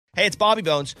Hey, it's Bobby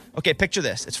Bones. Okay, picture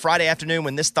this. It's Friday afternoon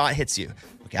when this thought hits you.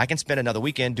 Okay, I can spend another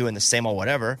weekend doing the same old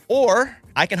whatever, or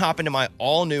I can hop into my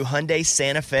all-new Hyundai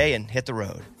Santa Fe and hit the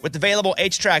road. With available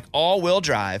H-Track all-wheel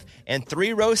drive and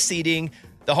 3-row seating,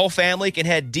 the whole family can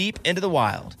head deep into the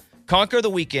wild. Conquer the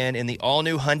weekend in the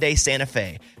all-new Hyundai Santa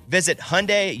Fe. Visit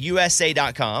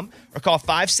HyundaiUSA.com or call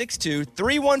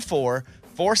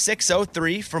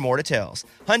 562-314-4603 for more details.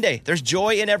 Hyundai, there's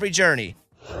joy in every journey.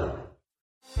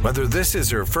 Whether this is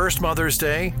her first Mother's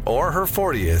Day or her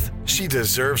 40th, she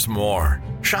deserves more.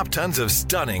 Shop tons of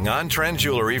stunning on-trend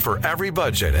jewelry for every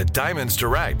budget at Diamonds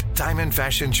Direct. Diamond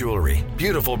fashion jewelry,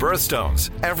 beautiful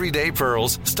birthstones, everyday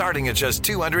pearls starting at just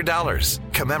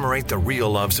 $200. Commemorate the real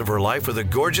loves of her life with a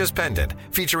gorgeous pendant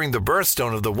featuring the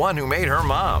birthstone of the one who made her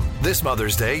mom. This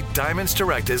Mother's Day, Diamonds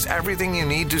Direct is everything you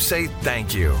need to say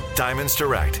thank you. Diamonds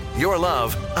Direct. Your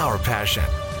love, our passion.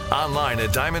 Online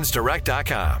at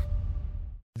diamondsdirect.com.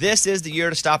 This is the year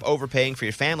to stop overpaying for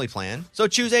your family plan. So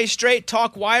choose a Straight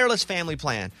Talk wireless family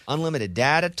plan. Unlimited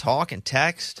data, talk, and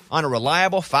text on a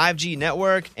reliable 5G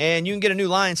network. And you can get a new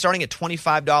line starting at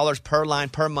 $25 per line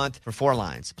per month for 4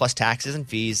 lines, plus taxes and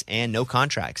fees and no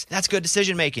contracts. That's good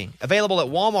decision making. Available at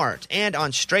Walmart and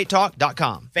on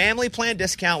straighttalk.com. Family plan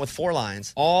discount with 4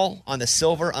 lines, all on the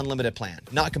Silver Unlimited plan.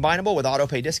 Not combinable with auto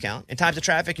pay discount. In times of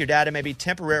traffic, your data may be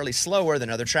temporarily slower than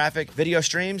other traffic. Video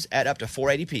streams at up to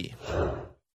 480p.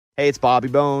 Hey, it's Bobby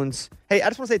Bones. Hey, I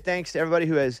just want to say thanks to everybody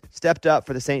who has stepped up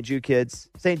for the St. Jude kids.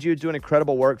 St. Jude's doing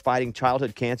incredible work fighting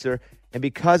childhood cancer. And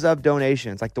because of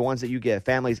donations like the ones that you give,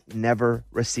 families never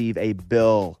receive a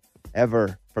bill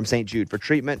ever from St. Jude for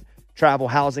treatment, travel,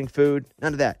 housing, food,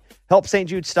 none of that. Help St.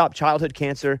 Jude stop childhood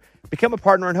cancer. Become a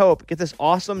partner in hope. Get this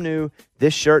awesome new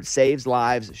This Shirt Saves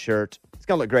Lives shirt. It's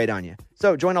going to look great on you.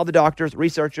 So join all the doctors,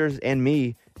 researchers, and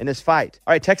me in this fight.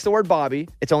 All right, text the word Bobby.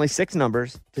 It's only 6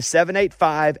 numbers to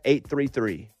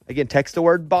 785-833. Again, text the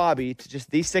word Bobby to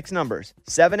just these 6 numbers,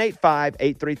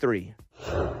 785-833. Here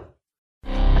we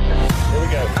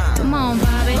go. Come on,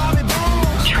 Bobby.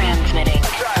 Transmitting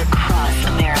across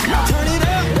America. Turn it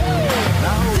up.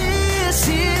 This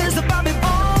is the Bobby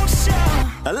Bones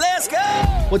Show. Let's go.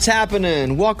 What's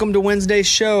happening? Welcome to Wednesday's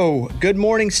show. Good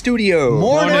morning, studio.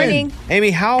 Morning.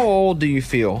 Amy, how old do you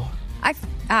feel?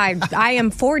 I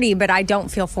am 40, but I don't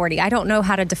feel 40. I don't know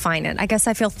how to define it. I guess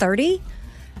I feel 30.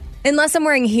 Unless I'm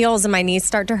wearing heels and my knees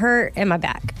start to hurt and my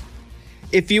back.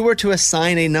 If you were to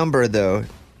assign a number, though,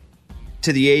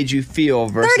 to the age you feel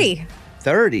versus... 30.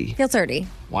 30? I feel 30.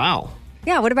 Wow.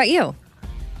 Yeah, what about you?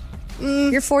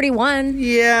 You're 41.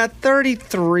 Yeah,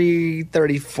 33,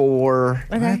 34.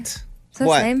 Okay. What? So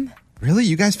What? same. Really?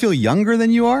 You guys feel younger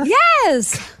than you are?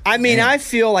 Yes. I mean, I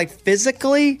feel like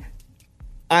physically,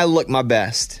 I look my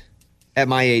best at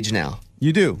my age now.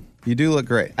 You do. You do look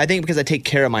great. I think because I take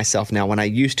care of myself now when I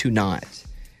used to not.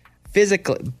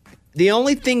 Physically, the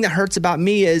only thing that hurts about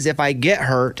me is if I get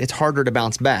hurt, it's harder to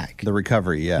bounce back. The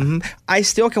recovery, yeah. I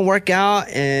still can work out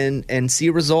and see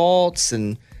results,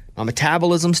 and my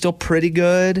metabolism's still pretty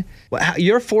good.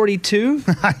 You're 42?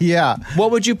 Yeah.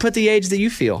 What would you put the age that you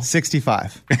feel?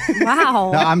 65.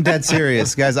 Wow. No, I'm dead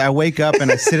serious. Guys, I wake up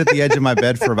and I sit at the edge of my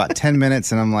bed for about 10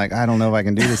 minutes and I'm like, I don't know if I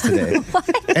can do this today.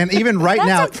 And even right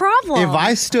now, That's a problem. if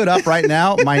I stood up right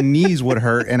now, my knees would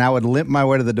hurt and I would limp my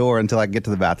way to the door until I get to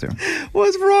the bathroom.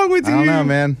 What's wrong with you? I don't know,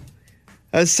 man.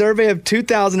 A survey of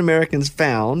 2,000 Americans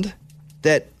found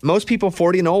that most people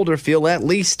 40 and older feel at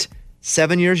least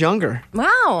 7 years younger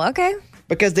Wow. Okay.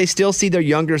 because they still see their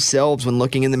younger selves when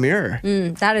looking in the mirror.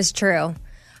 That is true.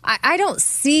 I don't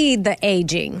see the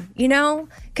aging,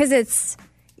 because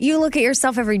you look at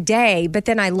yourself every day, but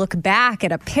then I look back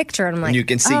at a picture and I'm like, you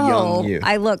can see young you.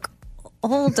 I look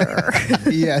older.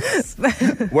 Yes.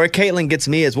 Where Caitlin gets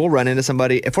me is we'll run into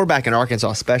somebody, if we're back in Arkansas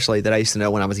especially, that I used to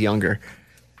know when I was younger,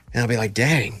 and I'll be like,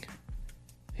 dang,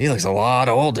 he looks a lot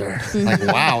older. Like,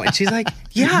 wow. And she's like,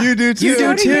 yeah. You do too. You do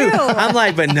So do too. you. I'm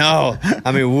like, but no.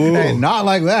 I mean, woo. Hey, not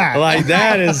like that. Like,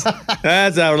 that's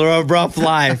a rough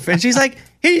life. And she's like,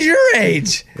 he's your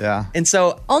age. Yeah. And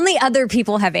so Only other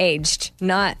people have aged,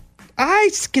 not. I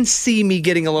can see me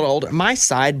getting a little older. My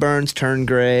sideburns turn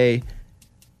gray.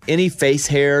 Any face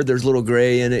hair, there's a little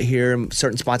gray in it here.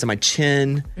 Certain spots on my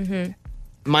chin.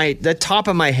 The top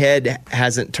of my head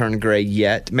hasn't turned gray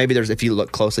yet. Maybe if you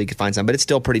look closely, you could find some, but it's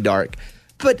still pretty dark.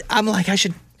 But I'm like, I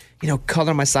should,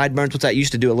 color my sideburns, which I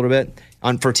used to do a little bit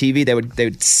for TV. They would do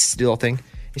a little thing.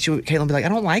 And Caitlin would be like, I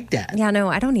don't like that. Yeah, no,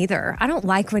 I don't either. I don't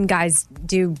like when guys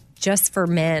do just for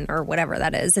men or whatever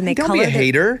that is, and they Don't color be a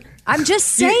hater. I'm just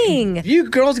saying. You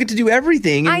girls get to do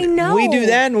everything. And I know. We do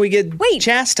that and we get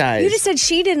chastised. You just said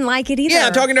she didn't like it either. Yeah,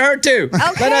 I'm talking to her too. Okay.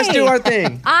 Let us do our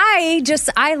thing.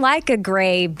 I like a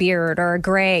gray beard or a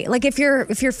gray. Like if your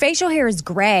facial hair is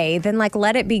gray, then like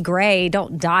let it be gray.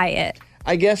 Don't dye it.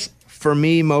 I guess for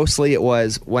me, mostly it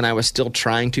was when I was still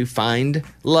trying to find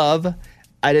love.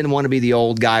 I didn't want to be the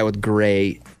old guy with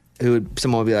gray who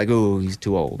someone would be like, "Oh, he's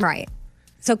too old." Right.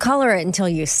 So color it until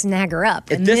you snag her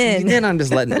up, and then I'm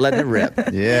just letting it rip.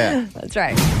 Yeah. That's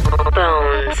right.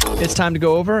 It's time to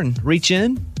go over and reach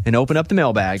in and open up the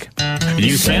mailbag.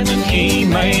 You send an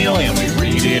email and we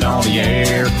read it on the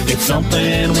air. It's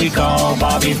something we call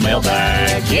Bobby's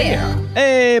mailbag. Yeah.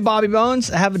 Hey, Bobby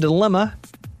Bones, I have a dilemma,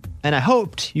 and I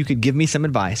hoped you could give me some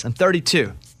advice. I'm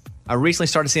 32. I recently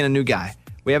started seeing a new guy.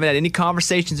 We haven't had any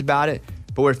conversations about it,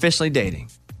 but we're officially dating.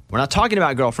 We're not talking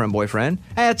about girlfriend, boyfriend.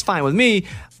 Hey, that's fine with me.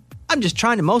 I'm just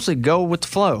trying to mostly go with the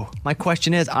flow. My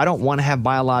question is, I don't want to have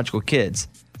biological kids.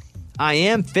 I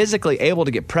am physically able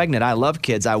to get pregnant. I love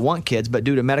kids. I want kids, but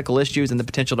due to medical issues and the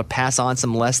potential to pass on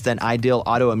some less than ideal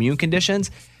autoimmune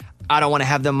conditions, I don't want to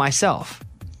have them myself.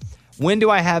 When do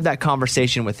I have that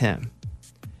conversation with him?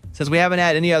 Since we haven't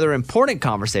had any other important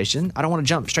conversation, I don't want to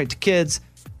jump straight to kids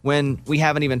when we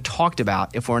haven't even talked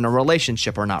about if we're in a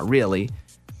relationship or not really.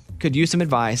 Could use some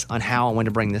advice on how and when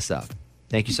to bring this up.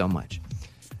 Thank you so much.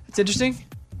 It's interesting.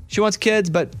 She wants kids,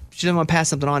 but she doesn't want to pass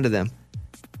something on to them.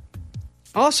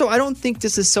 Also, I don't think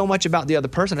this is so much about the other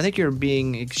person. I think you're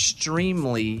being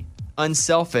extremely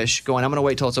unselfish going, I'm going to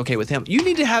wait till it's okay with him. You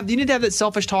need to have that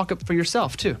selfish talk up for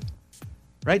yourself too.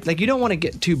 Right? Like you don't want to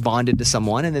get too bonded to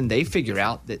someone and then they figure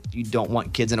out that you don't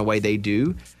want kids in a way they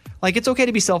do. Like it's okay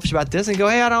to be selfish about this and go,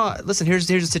 hey, listen, here's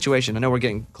the situation. I know we're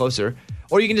getting closer.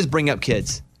 Or you can just bring up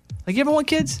kids. Like, you ever want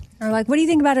kids? Or like, what do you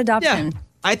think about adoption? Yeah.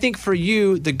 I think for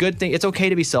you, the good thing, it's okay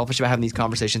to be selfish about having these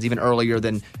conversations even earlier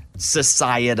than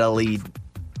societally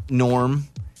norm,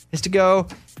 is to go,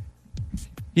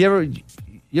 you ever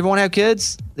want to have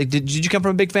kids? Like, did you come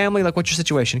from a big family? Like, what's your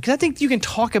situation? Because I think you can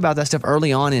talk about that stuff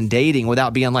early on in dating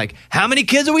without being like, how many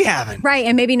kids are we having? Right,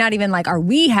 and maybe not even like, are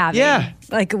we having? Yeah.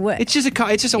 Like, what? It's just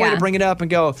a way to bring it up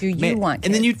and go, do you want kids?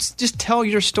 And then you just tell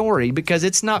your story because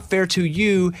it's not fair to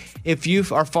you if you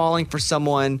are falling for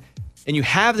someone and you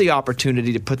have the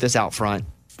opportunity to put this out front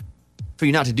for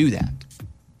you not to do that.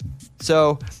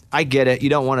 So I get it. You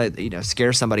don't want to,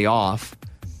 scare somebody off.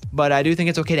 But I do think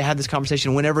it's okay to have this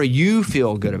conversation whenever you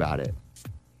feel good about it.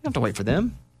 You don't have to wait for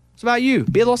them. It's about you.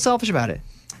 Be a little selfish about it.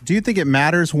 Do you think it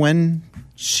matters when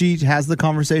she has the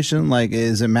conversation? Like,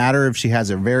 does it matter if she has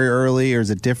it very early, or is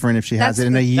it different if she has it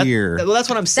in a year? That's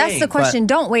what I'm saying. That's the question.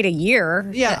 Don't wait a year.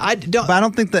 Yeah, I don't. But I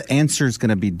don't think the answer is going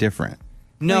to be different.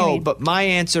 No, but my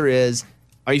answer is,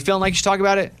 are you feeling like you should talk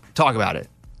about it? Talk about it.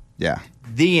 Yeah.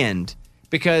 The end.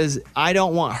 Because I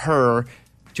don't want her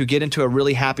to get into a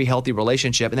really happy, healthy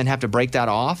relationship and then have to break that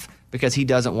off because he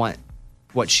doesn't want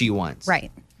what she wants.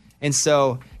 Right. And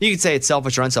so you could say it's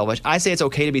selfish or unselfish. I say it's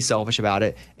okay to be selfish about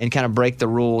it and kind of break the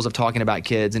rules of talking about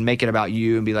kids and make it about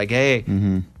you and be like, hey,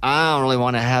 I don't really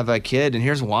want to have a kid and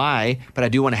here's why, but I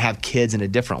do want to have kids in a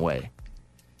different way.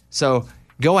 So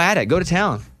go at it. Go to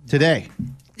town. Today.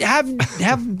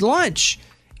 Have lunch.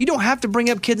 You don't have to bring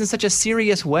up kids in such a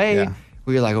serious way. Yeah.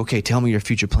 Where you're like, okay, tell me your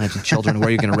future plans with children, where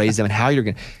you're going to raise them and how you're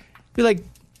going to be like,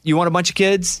 you want a bunch of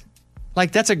kids?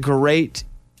 Like, that's a great,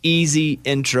 easy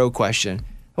intro question.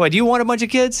 Wait, do you want a bunch of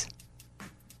kids?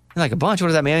 You're like, a bunch? What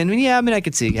does that mean? I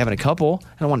could see having a couple.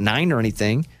 I don't want 9 or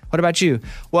anything. What about you?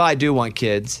 Well, I do want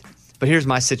kids, but here's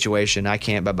my situation. I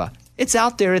can't, blah, blah. It's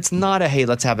out there. It's not a, hey,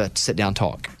 let's have a sit down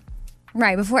talk.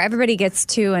 Right, before everybody gets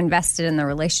too invested in the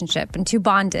relationship and too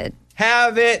bonded.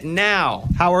 Have it now.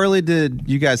 How early did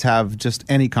you guys have just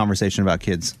any conversation about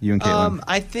kids, you and Caitlin?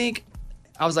 I think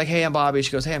I was like, hey, I'm Bobby.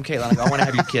 She goes, hey, I'm Caitlin. I go, I want to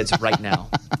have your kids right now.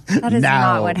 That is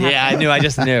not what happened. Yeah, I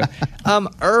just knew.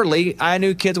 Early, I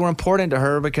knew kids were important to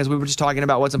her because we were just talking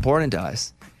about what's important to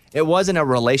us. It wasn't a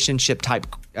relationship type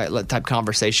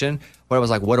conversation where it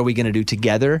was like, what are we going to do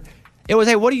together? It was,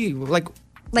 hey, what do you,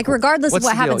 like regardless of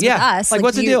what happens with us. Like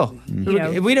what's the deal?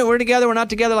 If we're together, we're not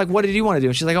together. Like, what did you want to do?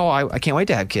 And she's like, oh, I can't wait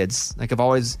to have kids. Like, I've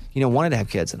always, wanted to have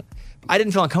kids. And I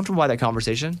didn't feel uncomfortable by that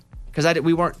conversation because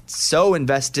we weren't so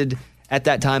invested at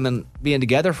that time in being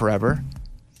together forever.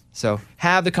 So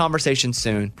have the conversation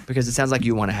soon because it sounds like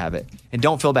you want to have it. And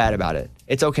don't feel bad about it.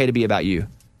 It's okay to be about you.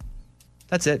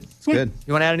 That's it. It's good.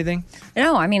 You want to add anything?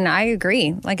 No, I mean, I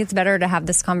agree. Like, it's better to have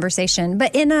this conversation,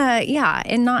 but and not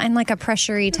in like a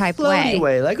pressury type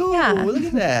way. Like, oh, look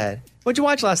at that. What'd you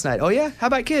watch last night? Oh, yeah? How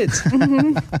about kids?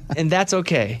 And that's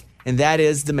okay. And that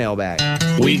is the mailbag.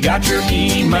 We got your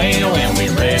email and we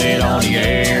read it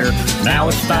Now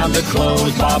it's time to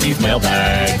close Bobby's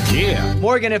mailbag. Yeah.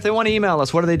 Morgan, if they want to email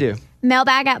us, what do they do?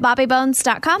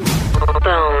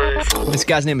 mailbag@bobbybones.com. This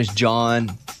guy's name is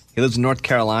John. He lives in North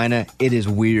Carolina. It is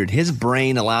weird. His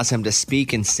brain allows him to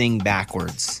speak and sing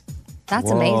backwards. That's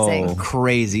amazing.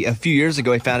 Crazy. A few years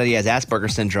ago, he found out he has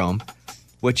Asperger's syndrome,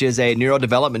 which is a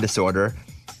neurodevelopment disorder.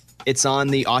 It's on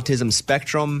the autism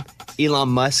spectrum. Elon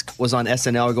Musk was on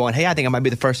SNL going, hey, I think I might be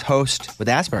the first host with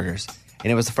Asperger's.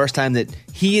 And it was the first time that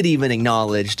he had even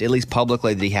acknowledged, at least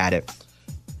publicly, that he had it.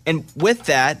 And with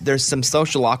that, there's some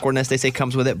social awkwardness they say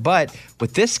comes with it. But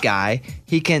with this guy,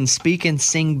 he can speak and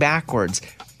sing backwards.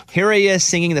 Here he is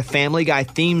singing the Family Guy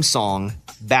theme song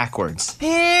backwards. So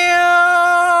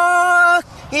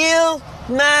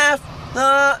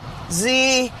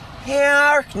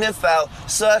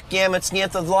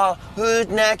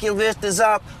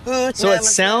it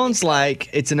sounds like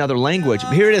it's another language.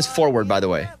 Here it is forward, by the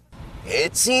way.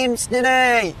 It seems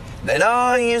today that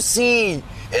all you see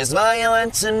is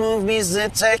violence in movies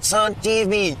and text on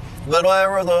TV. But where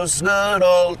are those good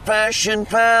old-fashioned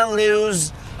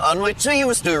values on which we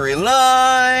used to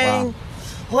rely? Wow.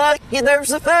 Lucky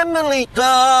there's a family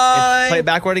time. Play it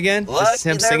backward again. This is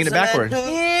him singing it backward.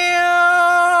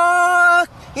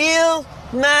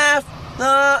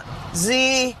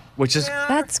 Which is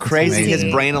That's crazy. His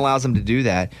brain allows him to do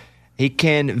that. He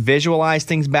can visualize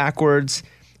things backwards.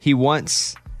 He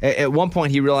wants, at one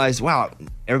point he realized, wow,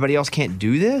 everybody else can't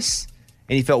do this?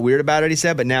 And he felt weird about it, he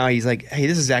said, but now he's like, hey,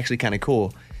 this is actually kind of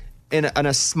cool. In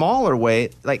a smaller way,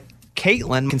 like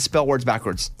Caitlin can spell words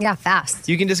backwards. Yeah, fast.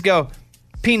 You can just go,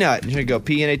 peanut, and you go,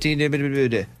 P-N-A-T. No, so you Well,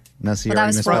 that already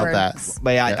was misspelled forward. that.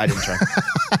 But yeah, I didn't try.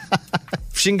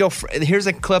 She can go, here's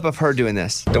a clip of her doing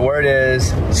this. The word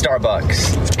is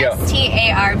Starbucks. Go.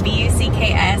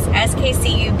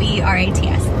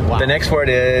 STARBUCKS Wow. The next word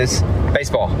is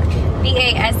baseball.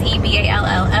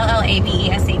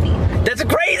 BASEBALLLABESAB. That's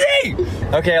crazy!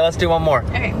 Okay, let's do one more.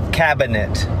 Okay.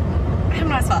 Cabinet. I don't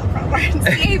know how to spell it from word.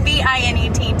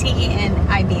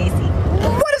 CABINETTENIBAC.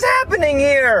 What is happening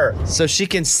here? So she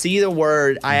can see the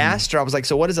word. I asked her, I was like,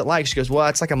 so what is it like? She goes, well,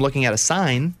 it's like I'm looking at a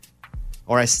sign,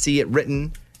 or I see it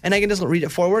written, and I can just read it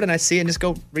forward, and I see it and just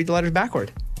go read the letters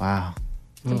backward. Wow.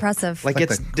 Impressive. Like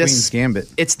it's the Queen's Gambit.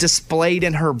 It's displayed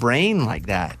in her brain like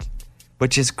that,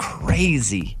 which is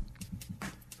crazy.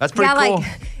 That's pretty cool. Like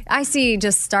I see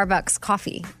just Starbucks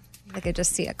coffee. Like I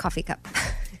just see a coffee cup.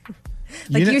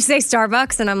 Like you say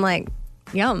Starbucks, and I'm like,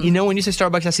 yum. You know, when you say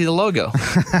Starbucks, I see the logo.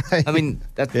 I mean,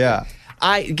 that's Yeah.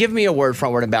 Give me a word,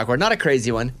 frontward and backward. Not a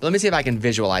crazy one. But let me see if I can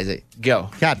visualize it. Go.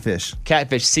 Catfish.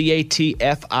 Catfish.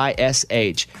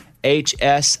 CATFISH.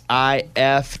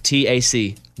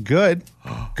 HSIFTAC. Good.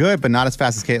 Good, but not as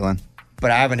fast as Caitlin.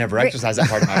 But I haven't ever exercised that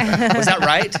part of my brain. Was that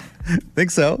right? Think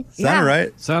so. Yeah. Sounded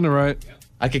right. Sounded right.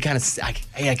 I could kind of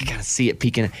see it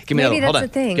peeking. Give me Maybe another. Hold that's on.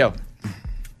 the thing. Go.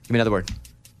 Give me another word.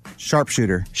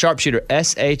 Sharpshooter. Sharpshooter.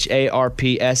 SHARPSHOOTER.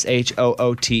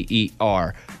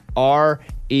 RE.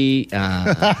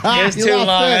 It's too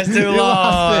long. It's too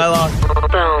long.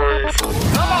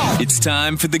 It's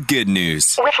time for the good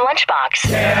news. With Lunchbox.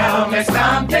 Tell me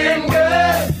something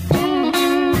good.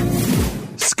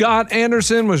 Scott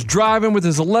Anderson was driving with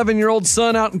his 11-year-old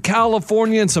son out in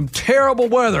California in some terrible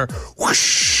weather.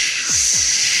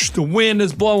 Whoosh, the wind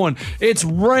is blowing. It's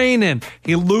raining.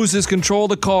 He loses control of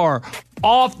the car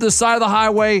off the side of the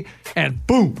highway and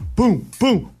boom, boom,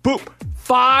 boom, boom.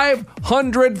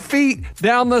 500 feet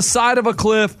down the side of a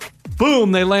cliff.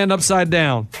 Boom, they land upside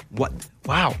down. What?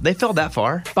 Wow, they fell that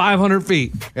far? 500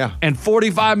 feet. Yeah. And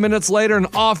 45 minutes later, an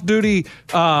off-duty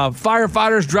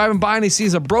firefighter's driving by and he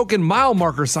sees a broken mile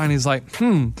marker sign. He's like,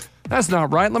 that's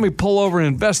not right. Let me pull over and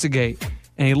investigate.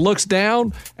 And he looks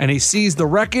down and he sees the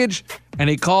wreckage and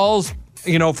he calls,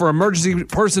 for emergency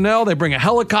personnel. They bring a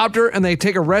helicopter and they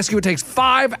take a rescue. It takes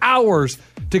 5 hours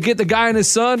to get the guy and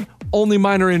his son. Only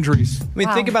minor injuries. I mean,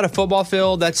 think about a football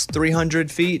field. That's 300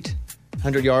 feet,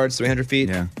 100 yards, 300 feet.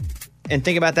 Yeah. And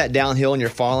think about that downhill and you're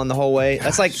falling the whole way.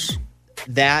 That's like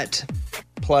that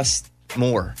plus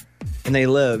more. And they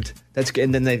lived.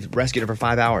 And then they've rescued her for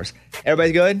 5 hours.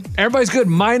 Everybody's good? Everybody's good.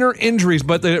 Minor injuries,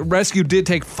 but the rescue did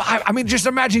take 5. I mean, just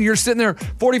imagine you're sitting there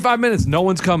 45 minutes. No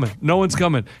one's coming.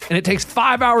 And it takes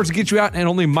 5 hours to get you out and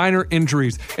only minor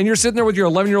injuries. And you're sitting there with your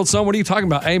 11-year-old son. What are you talking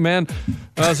about? Hey, man.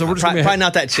 So we're just probably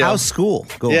not that chill. How's school?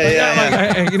 Cool.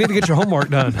 Yeah. Hey, you need to get your homework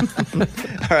done. All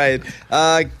right.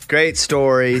 Great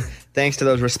story. Thanks to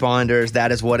those responders.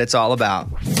 That is what it's all about.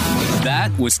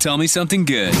 That was Tell Me Something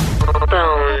Good.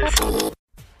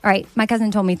 All right, my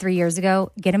cousin told me 3 years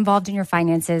ago, get involved in your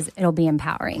finances. It'll be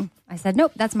empowering. I said,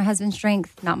 nope, that's my husband's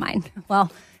strength, not mine.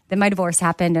 Well, then my divorce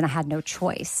happened and I had no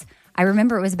choice. I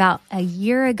remember it was about a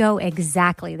year ago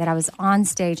exactly that I was on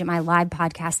stage at my live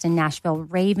podcast in Nashville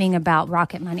raving about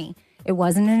Rocket Money. It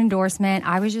wasn't an endorsement.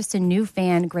 I was just a new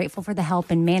fan, grateful for the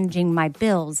help in managing my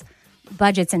bills,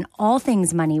 budgets, and all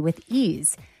things money with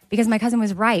ease. Because my cousin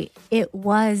was right. It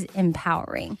was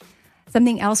empowering.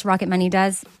 Something else Rocket Money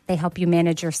does, they help you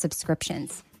manage your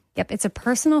subscriptions. Yep, it's a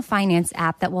personal finance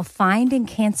app that will find and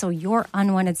cancel your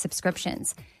unwanted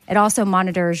subscriptions. It also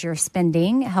monitors your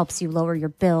spending, helps you lower your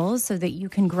bills so that you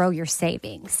can grow your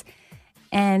savings.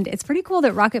 And it's pretty cool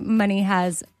that Rocket Money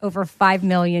has over 5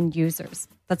 million users.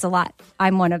 That's a lot.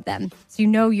 I'm one of them. So you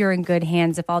know you're in good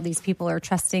hands if all these people are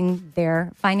trusting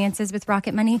their finances with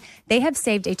Rocket Money. They have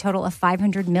saved a total of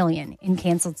 $500 million in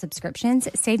canceled subscriptions,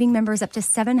 saving members up to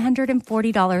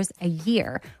 $740 a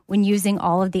year when using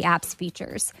all of the app's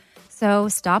features. So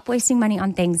stop wasting money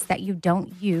on things that you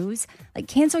don't use. Like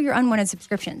cancel your unwanted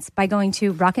subscriptions by going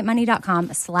to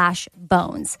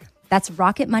rocketmoney.com/bones. That's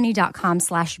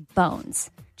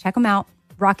rocketmoney.com/bones. Check them out.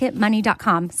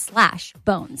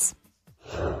 rocketmoney.com/bones.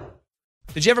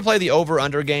 Did you ever play the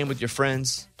over-under game with your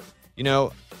friends? You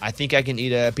know, I think I can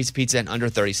eat a piece of pizza in under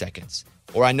 30 seconds.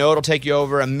 Or I know it'll take you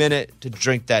over a minute to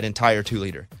drink that entire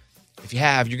 2-liter. If you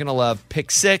have, you're going to love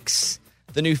Pick 6,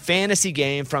 the new fantasy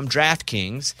game from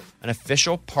DraftKings, an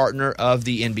official partner of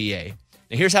the NBA.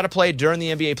 Now, here's how to play during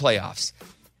the NBA playoffs.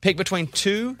 Pick between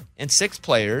 2 and 6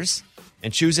 players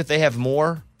and choose if they have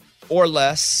more or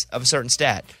less of a certain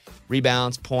stat.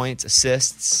 Rebounds, points,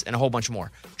 assists, and a whole bunch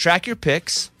more. Track your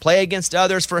picks, play against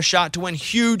others for a shot to win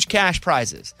huge cash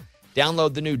prizes.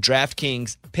 Download the new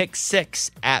DraftKings Pick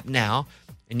 6 app now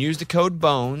and use the code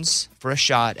BONES for a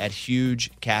shot at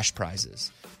huge cash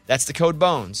prizes. That's the code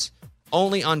BONES.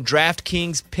 Only on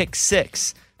DraftKings Pick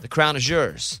 6. The crown is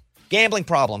yours. Gambling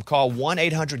problem? Call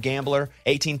 1-800-GAMBLER.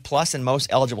 18 plus in most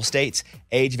eligible states.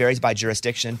 Age varies by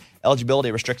jurisdiction.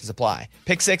 Eligibility restrictions apply.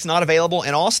 Pick 6 not available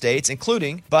in all states,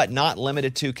 including but not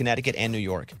limited to Connecticut and New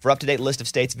York. For up-to-date list of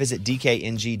states, visit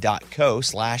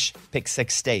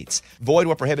dkng.co/pick6states. Void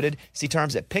where prohibited. See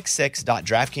terms at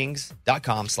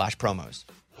pick6.draftkings.com/promos.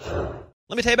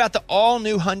 Let me tell you about the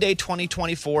all-new Hyundai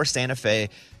 2024 Santa Fe.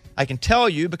 I can tell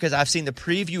you because I've seen the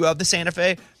preview of the Santa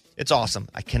Fe. It's awesome.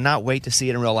 I cannot wait to see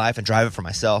it in real life and drive it for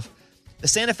myself. The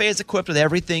Santa Fe is equipped with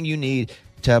everything you need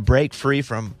to break free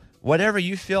from whatever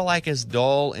you feel like is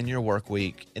dull in your work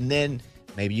week. And then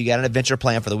maybe you got an adventure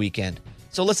plan for the weekend.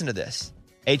 So listen to this.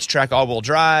 H-Track all-wheel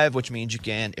drive, which means you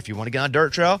can, if you want to get on a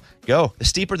dirt trail, go. The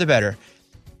steeper, the better.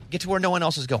 Get to where no one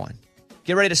else is going.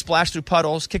 Get ready to splash through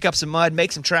puddles, kick up some mud,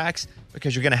 make some tracks,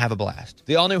 because you're going to have a blast.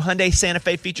 The all-new Hyundai Santa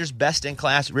Fe features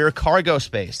best-in-class rear cargo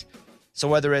space. So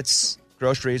whether it's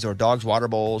groceries or dogs' water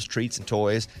bowls, treats, and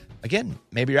toys, again,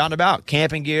 maybe you're out and about,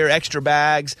 camping gear, extra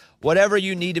bags, whatever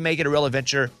you need to make it a real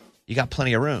adventure, you got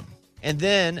plenty of room. And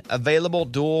then available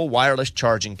dual wireless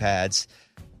charging pads.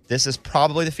 This is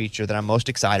probably the feature that I'm most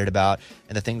excited about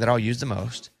and the thing that I'll use the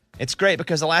most. It's great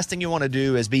because the last thing you want to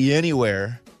do is be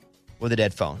anywhere with a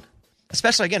dead phone.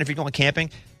 Especially, again, if you're going camping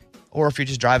or if you're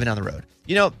just driving down the road.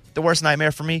 You know, the worst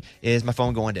nightmare for me is my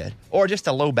phone going dead. Or just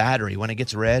a low battery when it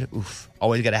gets red. Oof,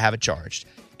 always got to have it charged.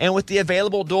 And with the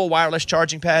available dual wireless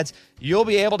charging pads, you'll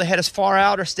be able to head as far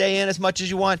out or stay in as much as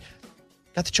you want.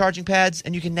 Got the charging pads,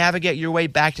 and you can navigate your way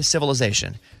back to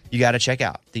civilization. You got to check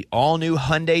out the all-new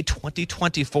Hyundai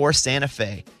 2024 Santa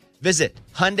Fe. Visit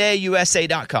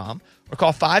HyundaiUSA.com or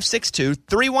call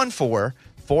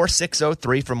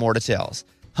 562-314-4603 for more details.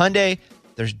 Hyundai,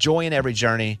 there's joy in every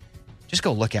journey. Just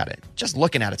go look at it. Just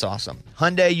looking at it's awesome.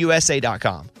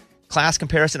 HyundaiUSA.com. Class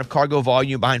comparison of cargo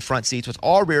volume behind front seats with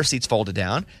all rear seats folded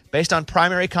down based on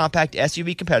primary compact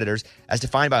SUV competitors as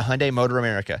defined by Hyundai Motor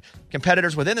America.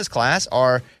 Competitors within this class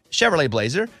are Chevrolet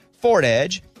Blazer, Ford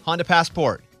Edge, Honda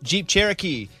Passport, Jeep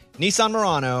Cherokee, Nissan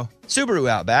Murano, Subaru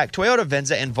Outback, Toyota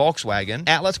Venza, and Volkswagen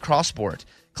Atlas Cross Sport.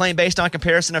 Claim based on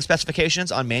comparison of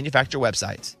specifications on manufacturer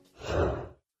websites.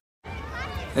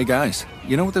 Hey guys,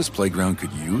 you know what this playground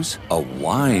could use? A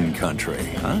wine country,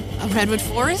 huh? A redwood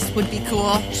forest would be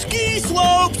cool. Ski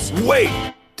slopes!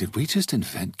 Wait! Did we just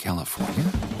invent California?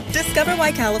 Discover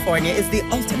why California is the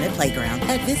ultimate playground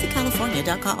at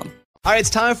visitcalifornia.com. All right, it's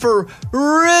time for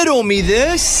Riddle Me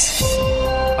This.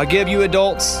 I'll give you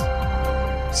adults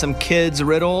some kids'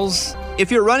 riddles. If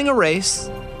you're running a race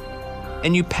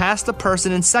and you pass the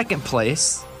person in second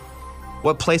place,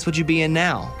 what place would you be in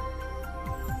now?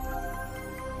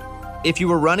 If you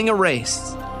were running a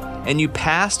race and you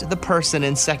passed the person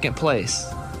in second place,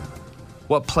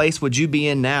 what place would you be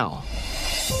in now?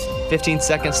 15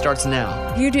 seconds starts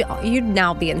now. You'd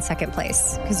now be in second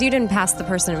place because you didn't pass the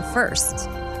person in first.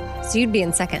 So you'd be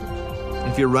in second.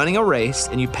 If you're running a race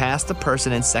and you pass the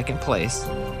person in second place,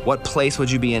 what place would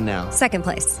you be in now? Second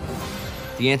place.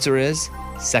 The answer is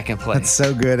second place. That's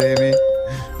so good, Amy.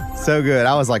 So good.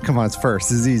 I was like, come on, it's first.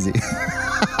 This is easy.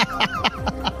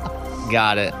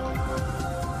 Got it.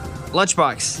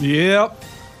 Lunchbox. Yep.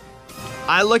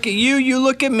 I look at you, you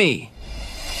look at me.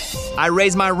 I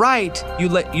raise my right,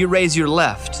 you raise your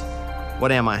left.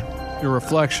 What am I? Your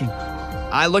reflection.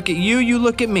 I look at you, you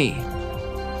look at me.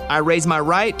 I raise my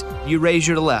right, you raise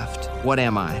your left. What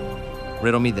am I?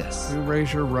 Riddle me this. You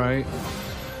raise your right.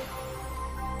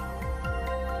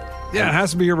 Yeah, it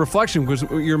has to be your reflection because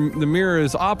the mirror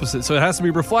is opposite, so it has to be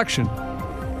reflection.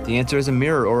 The answer is a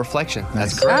mirror or reflection.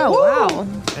 That's Nice. correct. Oh, wow.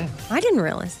 Okay. I didn't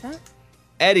realize that.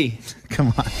 Eddie,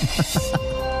 Come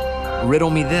on. riddle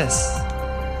me this.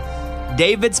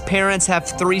 David's parents have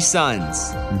 3 sons.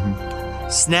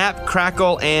 Snap,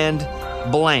 Crackle, and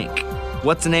blank.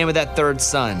 What's the name of that third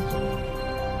son?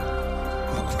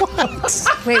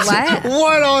 Wait, what?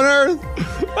 What on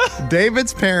earth?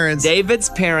 David's parents. David's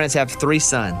parents have 3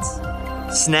 sons.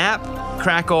 Snap,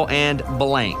 Crackle, and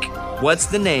blank. What's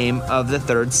the name of the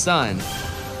third son?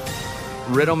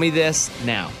 Riddle me this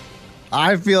now.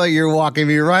 I feel like you're walking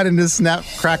me right into Snap,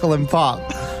 Crackle, and Pop.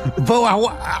 But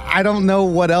I don't know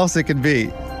what else it could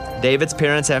be. David's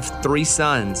parents have 3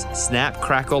 sons. Snap,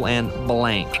 Crackle, and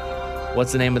blank.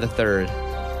 What's the name of the third?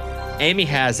 Amy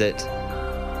has it.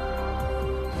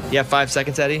 You have 5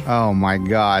 seconds, Eddie? Oh my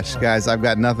gosh, guys, I've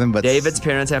got nothing but David's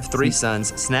parents have 3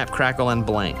 sons. Snap, Crackle, and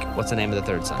blank. What's the name of the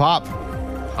third son? Pop.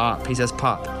 Pop. He says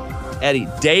Pop. Eddie,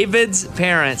 David's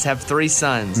parents have 3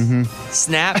 sons.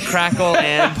 Snap, Crackle,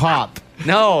 and Pop.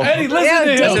 No. Eddie, listen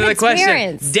to him. Listen to the David's question.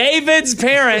 parents. David's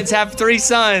parents have 3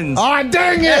 sons. Oh,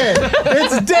 dang it!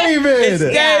 It's David! It's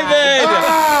David!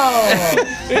 Oh!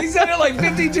 He said it like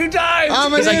 52 times.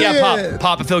 I'm an He's like, idiot. yeah,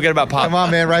 Pop. I feel good about Pop. Come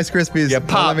on, man. Rice Krispies. Yeah, Don't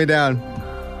Pop. let me down.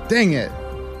 Dang it.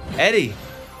 Eddie,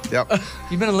 Yep.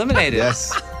 you've been eliminated.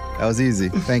 Yes. That was easy.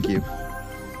 Thank you.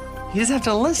 You just have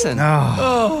to listen.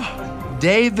 Oh.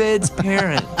 David's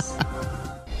parents.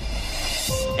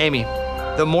 Amy,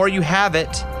 the more you have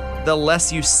it, the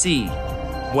less you see.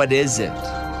 What is it?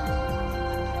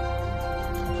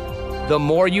 The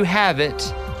more you have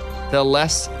it, the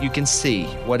less you can see.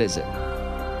 What is it?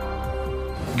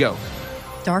 Go.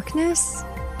 Darkness?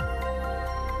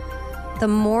 The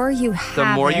more you have The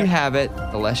more it, you have it,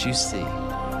 the less you see.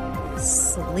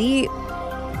 sleep,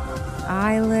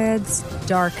 eyelids,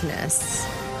 darkness.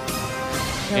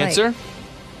 You're right. Answer?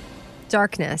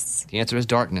 Darkness. The answer is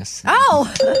darkness. Oh,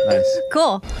 Nice.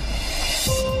 cool.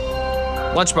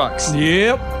 Lunchbox.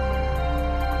 Yep.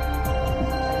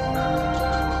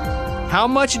 How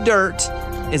much dirt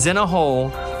is in a hole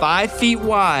 5 feet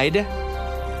wide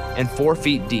and 4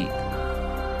 feet deep?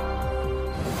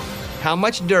 How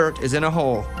much dirt is in a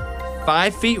hole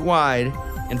 5 feet wide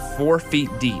and 4 feet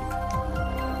deep?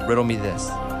 Riddle me this.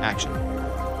 Action.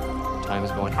 Time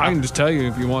is going. I can just tell you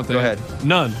if you want that. Go ahead.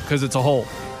 None, because it's a hole.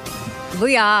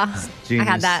 Booyah. Genius.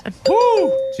 I had that.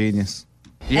 Woo! Genius.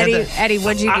 You had Eddie, that- Eddie,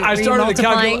 what'd you do? I Were you started to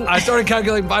multiplying? calculate. I started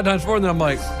calculating 5 times 4, and then I'm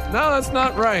like, no, that's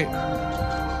not right.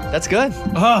 That's good.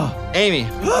 Oh, Amy,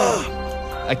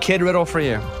 a kid riddle for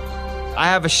you. I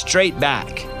have a straight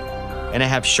back and I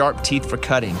have sharp teeth for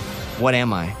cutting. What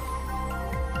am I?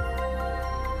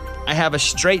 I have a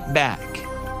straight back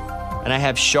and I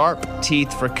have sharp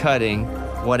teeth for cutting.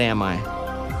 What am I?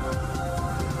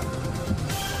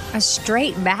 A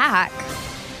straight back.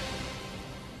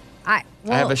 I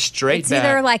have a straight it's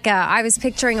either back. like I was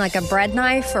picturing like a bread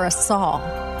knife or a saw.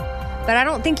 But I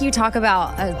don't think you talk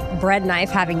about a bread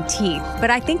knife having teeth. But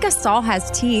I think a saw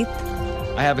has teeth.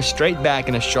 I have a straight back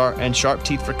and sharp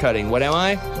teeth for cutting. What am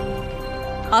I?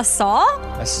 A saw?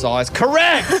 A saw is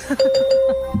correct.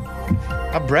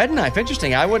 A bread knife.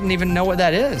 Interesting. I wouldn't even know what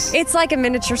that is. It's like a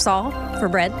miniature saw for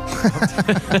bread.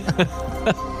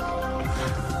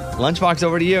 Lunchbox,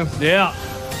 over to you. yeah.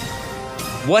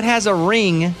 What has a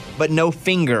ring but no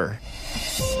finger?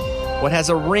 What has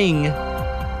a ring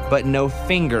but no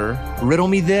finger? Riddle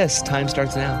me this. Time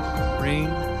starts now. Ring,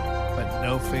 but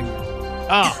no finger.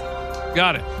 Oh,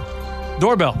 got it.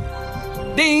 Doorbell.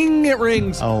 Ding, it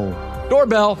rings. Oh.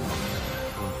 Doorbell.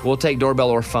 We'll take doorbell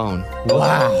or phone.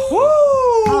 Wow.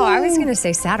 Oh, I was going to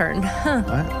say Saturn.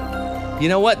 You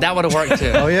know what? That would have worked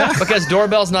too. Oh, yeah? Because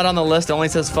doorbell's not on the list. It only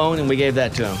says phone, and we gave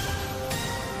that to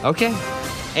him. Okay.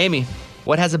 Amy,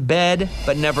 what has a bed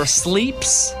but never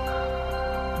sleeps?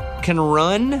 Can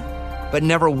run but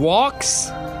never walks?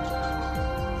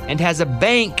 And has a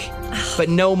bank but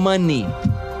no money?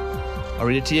 I'll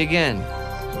read it to you again.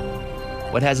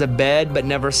 What has a bed but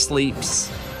never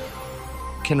sleeps?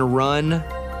 Can run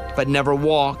but never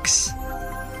walks?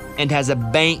 And has a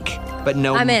bank but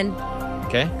no I'm in.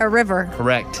 Okay. A river.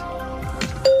 Correct.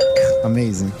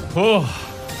 Amazing. Oh.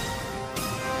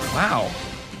 Wow.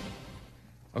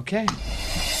 Okay.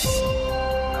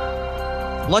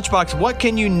 Lunchbox, what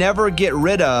can you never get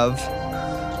rid of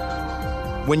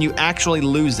when you actually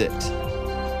lose it?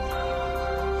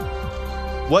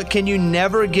 What can you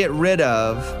never get rid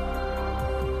of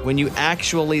when you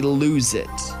actually lose it?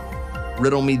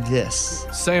 Riddle me this.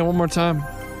 Say it one more time.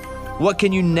 What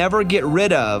can you never get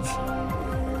rid of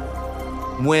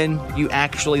when you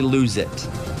actually lose it?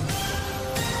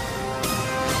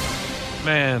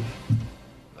 Man,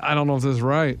 I don't know if this is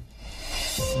right,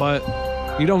 but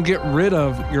you don't get rid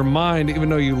of your mind even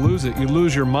though you lose it. You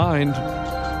lose your mind,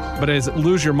 but is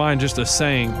lose your mind just a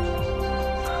saying?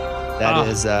 That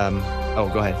is,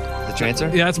 oh, go ahead. That's your answer?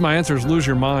 Yeah, that's my answer is lose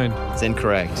your mind. It's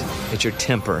incorrect. It's your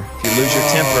temper. If you lose your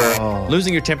temper,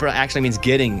 losing your temper actually means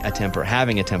getting a temper,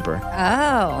 having a temper.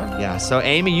 Oh. Yeah, so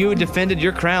Amy, you defended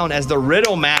your crown as the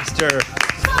riddle master.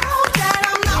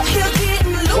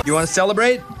 You want to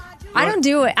celebrate? I don't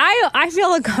do it. I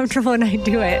feel uncomfortable when I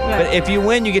do it. But if you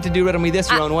win, you get to do Riddle Me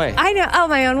This your own way. I know. Oh,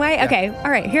 my own way? Yeah. Okay.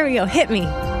 All right. Here we go. Hit me.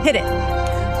 Hit it.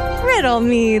 Riddle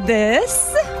me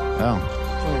this. Oh.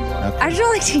 I just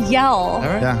like to yell. All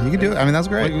right. Yeah, you can do it. I mean, that's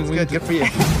great. Good for you.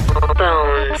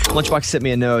 Lunchbox sent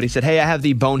me a note. He said, hey, I have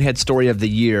the bonehead story of the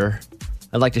year.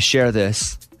 I'd like to share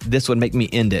this. This would make me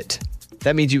end it.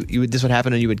 That means you would, this would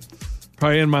happen and you would...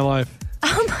 Probably end my life.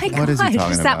 Oh my What is he gosh.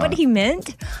 talking Is that about? what he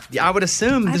meant? Yeah, I would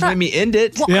assume this made me end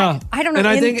it. Well, Yeah. I don't know. And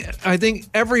I think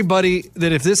everybody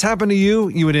that if this happened to you,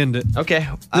 you would end it. Okay.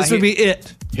 This would be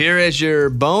it. Here is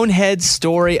your bonehead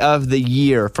story of the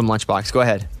year from Lunchbox. Go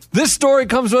ahead. This story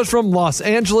comes to us from Los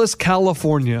Angeles,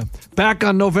 California. Back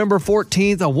on November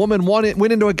 14th, a woman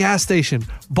went into a gas station,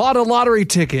 bought a lottery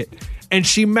ticket, and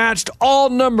she matched all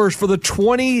numbers for the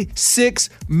 $26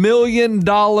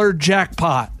 million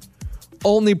jackpot.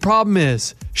 Only problem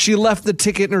is, she left the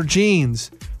ticket in her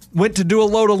jeans, went to do a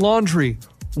load of laundry,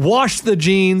 washed the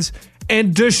jeans,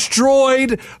 and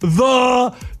destroyed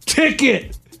the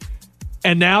ticket.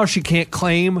 And now she can't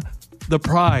claim the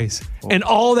prize. And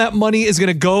all that money is going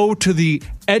to go to the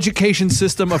education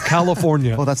system of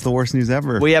California. Well, that's the worst news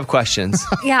ever. We have questions.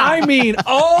 Yeah. I mean,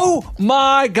 oh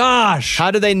my gosh. How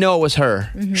do they know it was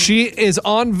her? Mm-hmm. She is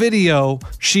on video.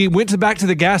 She went back to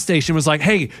the gas station, was like,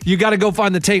 hey, you got to go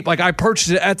find the tape. Like, I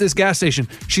purchased it at this gas station.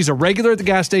 She's a regular at the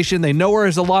gas station. They know her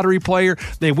as a lottery player.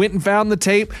 They went and found the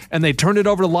tape, and they turned it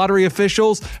over to lottery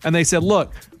officials, and they said,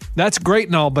 look, that's great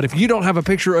and all, but if you don't have a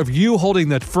picture of you holding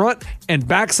the front and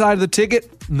back side of the ticket,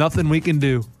 nothing we can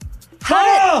do.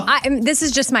 This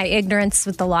is just my ignorance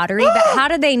with the lottery, but how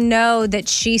do they know that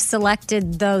she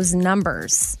selected those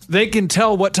numbers? They can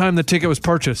tell what time the ticket was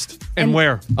purchased and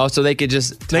where. Oh, so they could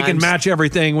just... They can match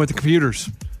everything with the computers.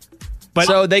 But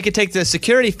so they could take the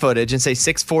security footage and say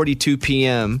 6:42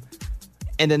 p.m.,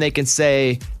 and then they can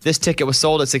say, this ticket was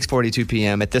sold at 6:42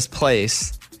 p.m. at this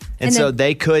place. And so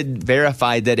they could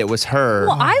verify that it was her.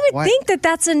 Well, I would think that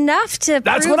that's enough to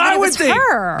That's prove what that I it would was think.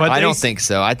 her. But I don't think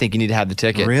so. I think you need to have the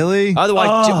ticket. Really?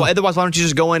 Otherwise, why don't you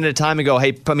just go in at a time and go,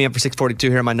 hey, put me up for 6:42,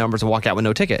 here are my numbers, and walk out with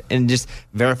no ticket, and just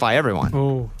verify everyone.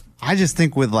 Oh. I just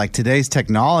think with like today's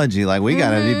technology, like we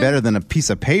got to be better than a piece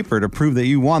of paper to prove that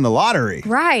you won the lottery.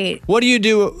 Right. What do you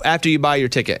do after you buy your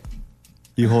ticket?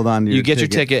 You hold on to your You get your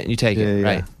ticket and you take it,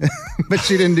 right? But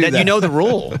she didn't do that. You know the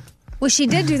rule. Well, she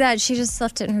did do that. She just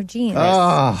left it in her jeans.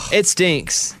 It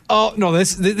stinks. Oh, no,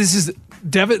 this is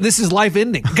this is life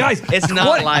ending. Guys, It's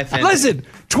not life ending. Listen,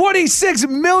 $26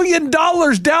 million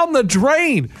down the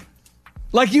drain.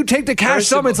 Like you take the cash First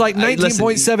sum, of all, it's like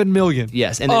 $19.7 million.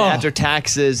 Yes, and then after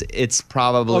taxes, it's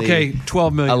probably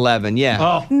 $12 million. 11. Yeah.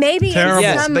 Oh, maybe terrible.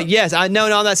 Yes, but yes, I'm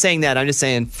not saying that. I'm just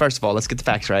saying, first of all, let's get the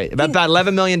facts right. About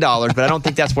 $11 million, but I don't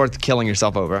think that's worth killing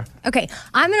yourself over. Okay,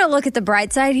 I'm going to look at the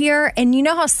bright side here. And you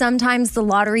know how sometimes the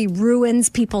lottery ruins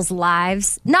people's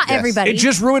lives? Not everybody. It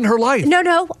just ruined her life.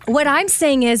 No. What I'm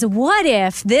saying is, what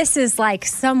if this is like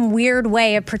some weird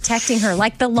way of protecting her?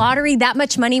 Like the lottery, that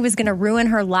much money was going to ruin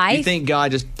her life? You think God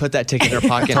just put that ticket in her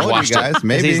pocket and Told you watched guys, it?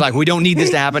 maybe. He's like, we don't need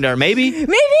this to happen to her. Maybe?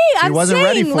 Maybe. I'm wasn't saying,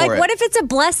 ready for like, it. what if it's a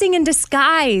blessing in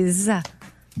disguise?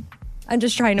 I'm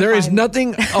just trying to There is find-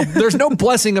 nothing, there's no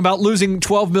blessing about losing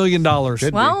 $12 million.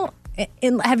 Well,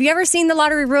 have you ever seen the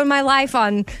lottery ruin my life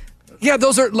on... Yeah,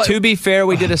 those are... To be fair,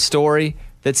 we did a story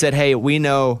that said, hey, we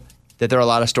know that there are a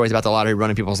lot of stories about the lottery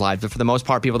running people's lives, but for the most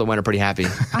part, people that win are pretty happy.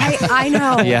 I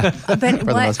know. Yeah. But the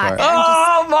most part.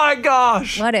 Oh my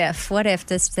gosh. What if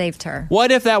this saved her?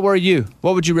 What if that were you?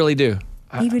 What would you really do?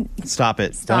 Stop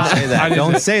it. Don't say that.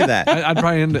 Don't say that. I'd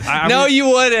probably end it. No, you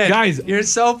wouldn't. Guys, you're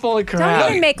so full of crap.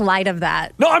 Don't make light of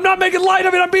that. No, I'm not making light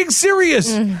of it. I'm being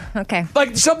serious. Okay.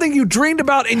 Like something you dreamed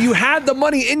about and you had the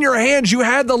money in your hands. You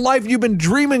had the life you've been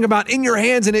dreaming about in your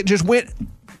hands and it just went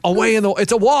away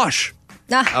it's a wash.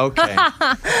 Okay.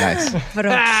 Nice.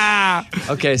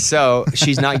 Okay, so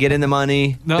she's not getting the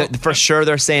money. No. For sure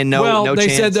they're saying no, well, no they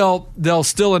chance. said they'll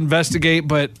still investigate,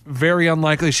 but very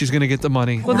unlikely she's going to get the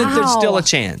money. Well, then there's still a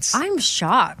chance. I'm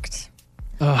shocked.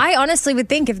 I honestly would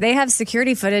think if they have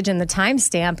security footage and the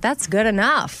timestamp, that's good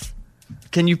enough.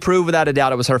 Can you prove without a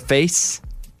doubt it was her face?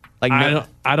 Like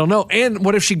I don't know. And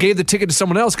what if she gave the ticket to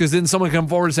someone else? Because then someone come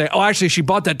forward and say, "Oh, actually, she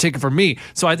bought that ticket for me."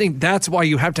 So I think that's why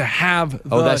you have to have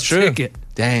the that's true. ticket.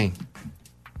 Dang.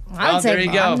 I would say there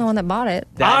you go. I'm the one that bought it.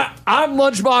 I'm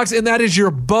Lunchbox, and that is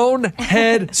your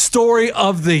bonehead story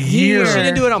of the year. She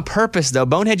didn't do it on purpose, though.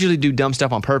 Boneheads usually do dumb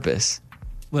stuff on purpose.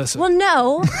 Listen. Well,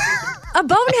 no. A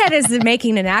bonehead is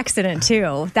making an accident,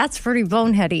 too. That's pretty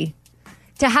boneheady.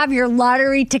 To have your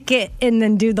lottery ticket and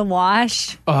then do the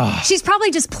wash. She's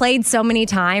probably just played so many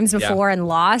times before and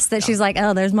lost that she's like,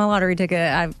 oh, there's my lottery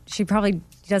ticket. She probably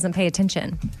doesn't pay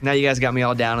attention. Now you guys got me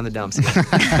all down in the dumps again.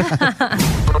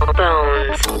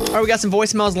 All right, we got some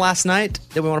voicemails last night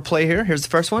that we want to play here. Here's the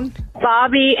first one.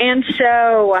 Bobby and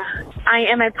Show. I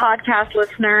am a podcast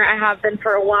listener. I have been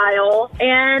for a while.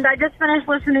 And I just finished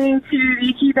listening to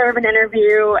the Keith Urban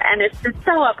interview, and it's just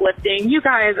so uplifting. You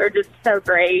guys are just so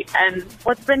great. And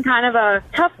what's been kind of a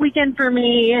tough weekend for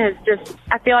me is just,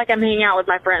 I feel like I'm hanging out with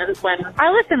my friends when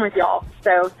I listen with y'all.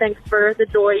 So thanks for the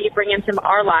joy you bring into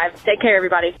our lives. Take care,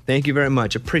 everybody. Thank you very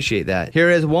much. Appreciate that. Here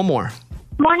is one more.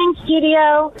 Morning,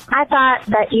 studio. I thought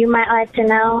that you might like to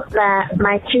know that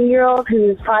my 2-year-old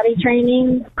who's potty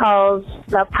training calls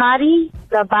the potty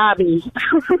the Bobby.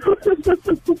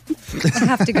 I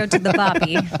have to go to the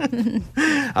Bobby.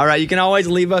 All right, you can always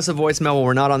leave us a voicemail when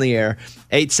we're not on the air.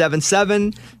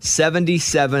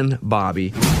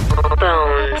 877-77-BOBBY.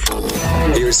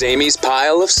 Here's Amy's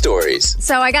pile of stories.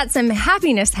 So I got some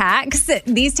happiness hacks.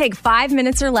 These take 5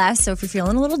 minutes or less. So if you're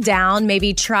feeling a little down,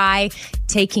 maybe try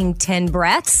taking 10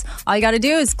 breaths. All you got to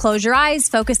do is close your eyes,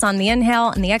 focus on the inhale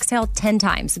and the exhale 10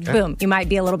 times. Okay. Boom, you might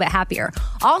be a little bit happier.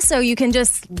 Also, you can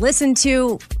just listen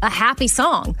to a happy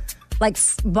song. Like,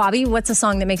 Bobby, what's a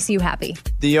song that makes you happy?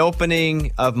 The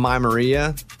opening of My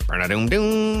Maria. My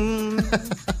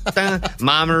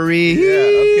Maria. Yeah,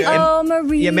 okay. Oh,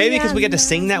 Maria. Yeah, maybe because we get to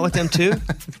sing that with them too.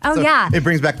 Oh, yeah. It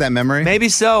brings back that memory. Maybe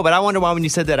so, but I wonder why when you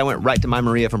said that, I went right to My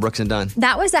Maria from Brooks and Dunn.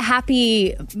 That was a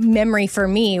happy memory for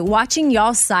me. Watching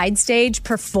y'all side stage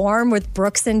perform with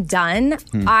Brooks and Dunn,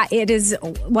 it is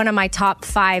one of my top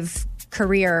 5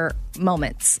 career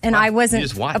moments. And I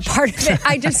wasn't a part of it.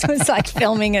 I just was like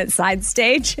filming at side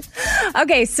stage.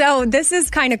 Okay, so this is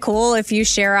kind of cool if you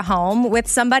share a home with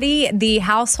somebody. The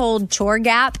household chore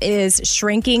gap is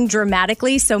shrinking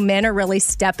dramatically, so men are really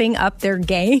stepping up their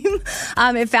game.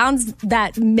 It found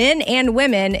that men and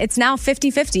women, it's now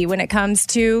 50-50 when it comes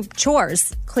to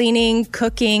chores. Cleaning,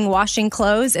 cooking, washing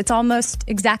clothes, it's almost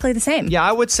exactly the same. Yeah,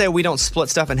 I would say we don't split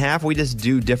stuff in half. We just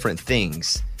do different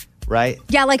things. Right?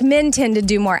 Yeah, like men tend to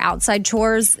do more outside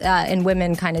chores and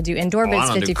women kind of do indoor, but it's 50-50.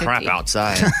 I don't do crap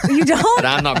outside. You don't? But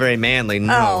I'm not very manly.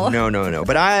 No, no.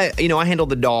 But I handle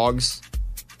the dogs.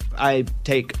 I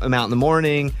take them out in the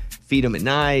morning, feed them at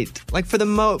night. Like for the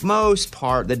most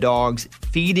part, the dogs,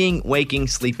 feeding, waking,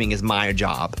 sleeping is my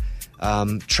job.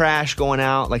 Trash going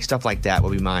out, like stuff like that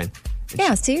will be mine.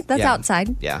 Yeah, see, that's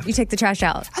outside. Yeah. You take the trash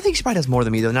out. I think she probably does more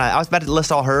than me, though. I was about to list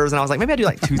all hers, and I was like, maybe I do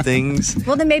like 2 things.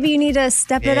 Well, then maybe you need to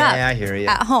step it up. Yeah, I hear you.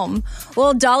 At home.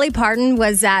 Well, Dolly Parton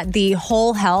was at the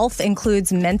Whole Health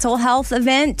Includes Mental Health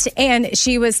event, and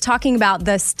she was talking about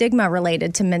the stigma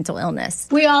related to mental illness.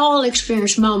 We all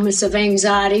experience moments of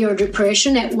anxiety or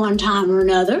depression at one time or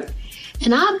another.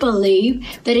 And I believe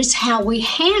that it's how we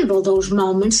handle those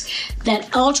moments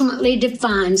that ultimately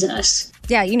defines us.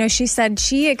 Yeah, she said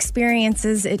she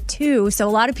experiences it too. So a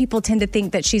lot of people tend to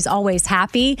think that she's always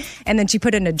happy. And then she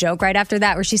put in a joke right after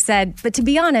that where she said, but to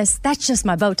be honest, that's just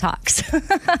my Botox.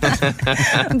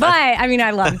 But,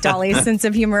 I love Dolly's sense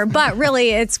of humor. But really,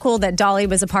 it's cool that Dolly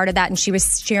was a part of that and she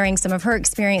was sharing some of her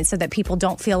experience so that people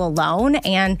don't feel alone.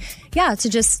 And yeah, to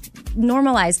just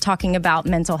normalize talking about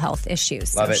mental health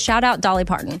issues. Love so it. Shout out Dolly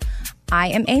Parton. I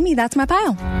am Amy. That's my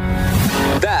pile.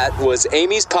 That was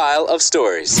Amy's pile of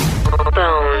stories.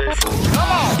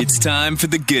 It's time for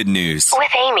the good news.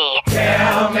 With Amy.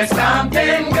 Tell me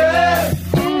something good.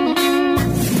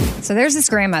 So So there's this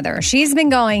grandmother. She's been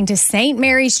going to St.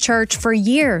 Mary's Church for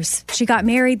years. She got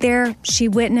married there. She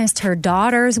witnessed her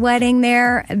daughter's wedding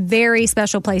there. A very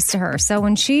special place to her. So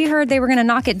when she heard they were going to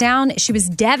knock it down, she was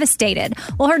devastated.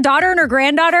 Well, her daughter and her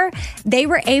granddaughter, they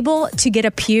were able to get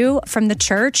a pew from the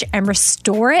church and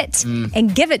restore it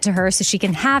and give it to her so she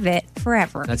can have it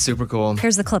forever. That's super cool.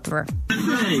 Here's the clip of her.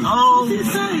 Oh,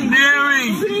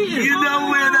 Mary, you know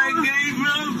where that came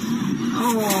from?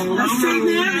 Oh, that's St.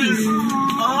 Mary's.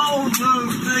 Oh,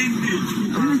 thank you.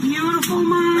 Beautiful,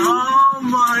 Mom. Oh,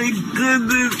 my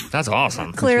goodness. That's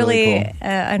awesome. Clearly That's really cool.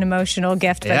 an emotional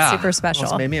gift, but super special.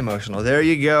 Almost made me emotional. There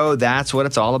you go. That's what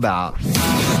it's all about.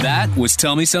 That was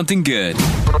Tell Me Something Good.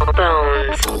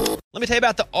 Let me tell you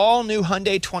about the all-new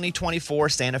Hyundai 2024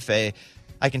 Santa Fe.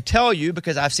 I can tell you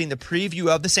because I've seen the preview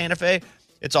of the Santa Fe.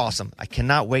 It's awesome. I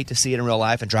cannot wait to see it in real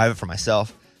life and drive it for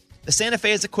myself. The Santa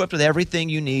Fe is equipped with everything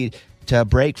you need to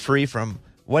break free from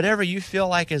whatever you feel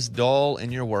like is dull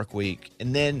in your work week.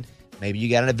 And then maybe you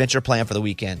got an adventure plan for the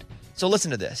weekend. So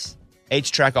listen to this.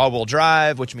 H-Track all-wheel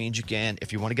drive, which means you can,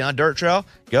 if you want to get on a dirt trail,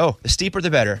 go. The steeper,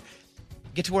 the better.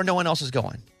 Get to where no one else is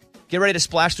going. Get ready to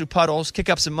splash through puddles, kick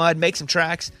up some mud, make some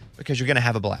tracks, because you're going to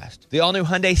have a blast. The all-new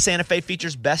Hyundai Santa Fe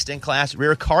features best-in-class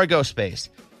rear cargo space.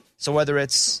 So whether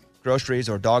it's groceries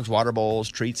or dogs' water bowls,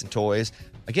 treats, and toys,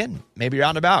 again, maybe you're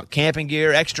out and about, camping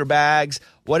gear, extra bags,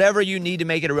 whatever you need to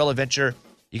make it a real adventure,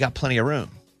 you got plenty of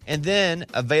room. And then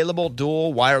available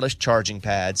dual wireless charging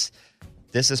pads.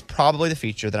 This is probably the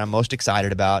feature that I'm most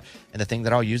excited about and the thing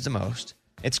that I'll use the most.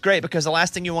 It's great because the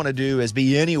last thing you want to do is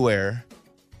be anywhere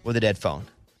with a dead phone,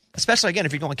 especially, again,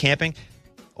 if you're going camping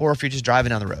or if you're just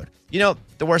driving down the road. You know,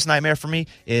 the worst nightmare for me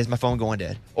is my phone going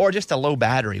dead or just a low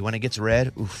battery. When it gets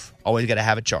red, always got to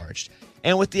have it charged.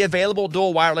 And with the available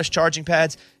dual wireless charging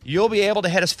pads, you'll be able to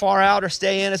head as far out or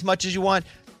stay in as much as you want.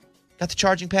 Got the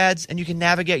charging pads, and you can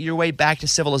navigate your way back to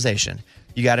civilization.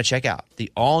 You got to check out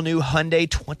the all-new Hyundai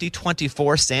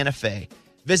 2024 Santa Fe.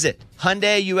 Visit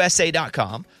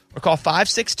HyundaiUSA.com or call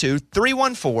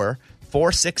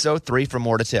 562-314-4603 for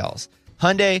more details.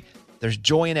 Hyundai, there's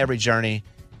joy in every journey.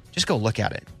 Just go look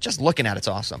at it. Just looking at it's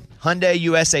awesome.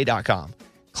 HyundaiUSA.com.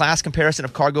 Class comparison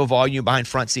of cargo volume behind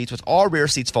front seats with all rear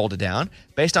seats folded down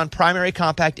based on primary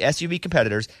compact SUV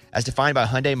competitors as defined by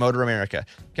Hyundai Motor America.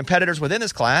 Competitors within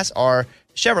this class are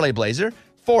Chevrolet Blazer,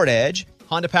 Ford Edge,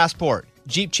 Honda Passport,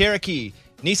 Jeep Cherokee,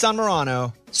 Nissan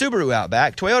Murano, Subaru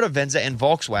Outback, Toyota Venza, and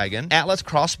Volkswagen Atlas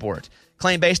Cross Sport.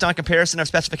 Claim based on comparison of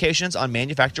specifications on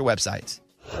manufacturer websites.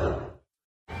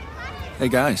 Hey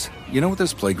guys, you know what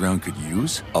this playground could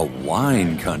use? A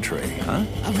wine country, huh?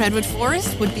 A redwood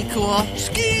forest would be cool.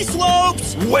 Ski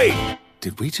slopes! Wait!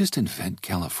 Did we just invent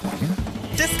California?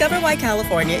 Discover why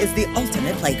California is the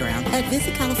ultimate playground at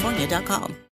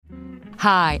visitcalifornia.com.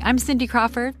 Hi, I'm Cindy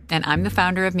Crawford, and I'm the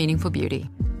founder of Meaningful Beauty.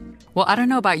 Well, I don't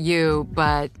know about you,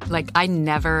 but I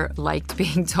never liked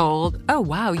being told, oh,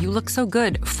 wow, you look so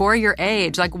good for your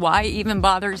age. Why even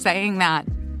bother saying that?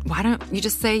 Why don't you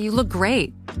just say you look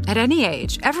great at any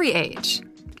age, every age?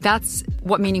 That's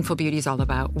what Meaningful Beauty is all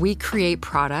about. We create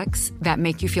products that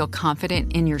make you feel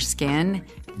confident in your skin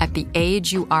at the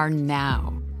age you are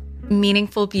now.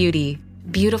 Meaningful Beauty.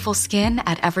 Beautiful skin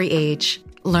at every age.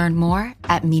 Learn more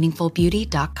at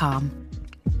meaningfulbeauty.com.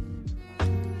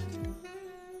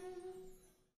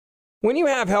 When you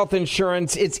have health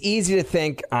insurance, it's easy to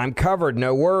think, I'm covered,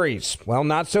 no worries. Well,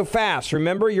 not so fast.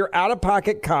 Remember, your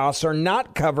out-of-pocket costs are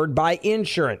not covered by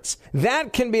insurance.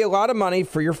 That can be a lot of money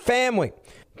for your family.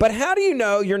 But how do you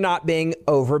know you're not being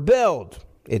overbilled?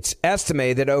 It's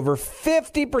estimated that over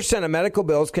 50% of medical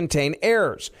bills contain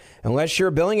errors. Unless you're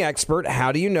a billing expert,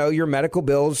 how do you know your medical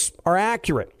bills are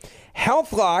accurate?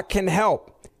 HealthLock can help.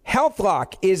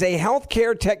 HealthLock is a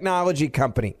healthcare technology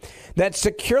company that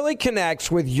securely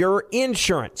connects with your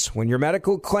insurance. When your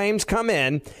medical claims come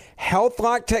in,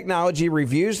 HealthLock technology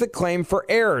reviews the claim for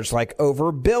errors like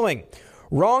overbilling,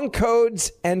 wrong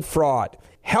codes, and fraud.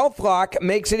 HealthLock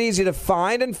makes it easy to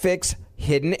find and fix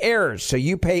hidden errors, so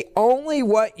you pay only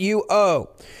what you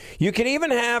owe. You can even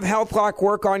have HealthLock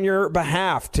work on your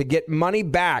behalf to get money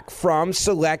back from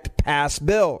select past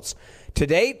bills. To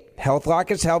date, HealthLock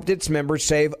has helped its members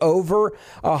save over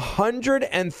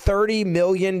 $130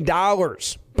 million.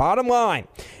 Bottom line,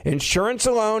 insurance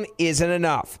alone isn't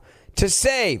enough. To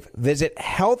save, visit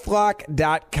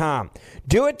healthlock.com.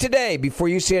 Do it today before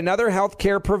you see another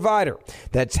healthcare provider.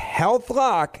 That's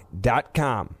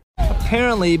healthlock.com.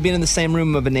 Apparently, being in the same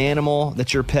room of an animal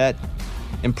that's your pet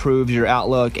improves your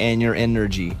outlook and your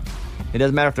energy. It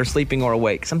doesn't matter if they're sleeping or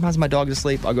awake. Sometimes my dog's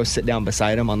asleep. I'll go sit down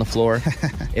beside him on the floor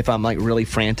if I'm really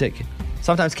frantic.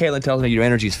 Sometimes Caitlin tells me your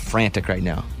energy is frantic right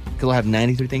now because I'll have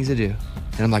 93 things to do.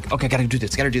 And And I'm like, okay, gotta do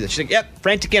this. She's like, yep,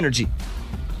 frantic energy.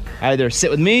 Either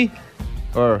sit with me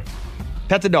or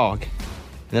pet the dog.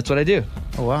 And that's what I do.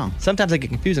 Oh, wow. Sometimes I get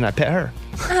confused and I pet her.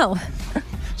 Oh.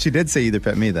 She did say either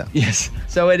pet me, though. Yes.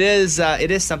 So it is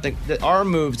something that our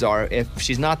moves are, if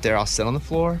she's not there, I'll sit on the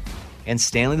floor and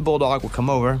Stanley the bulldog will come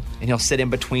over and he'll sit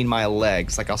in between my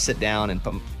legs. Like I'll sit down and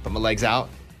put my legs out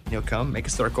and he'll come, make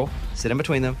a circle, sit in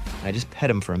between them, and I just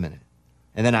pet him for a minute.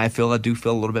 And then I do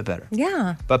feel a little bit better.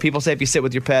 Yeah. But people say if you sit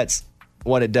with your pets,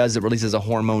 what it does, it releases a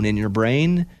hormone in your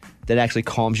brain that actually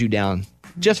calms you down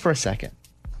just for a second.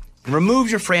 It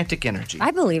removes your frantic energy.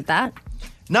 I believe that.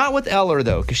 Not with Eller,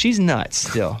 though, because she's nuts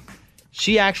still.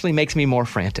 She actually makes me more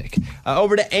frantic.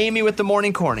 Over to Amy with the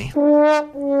Morning Corny. The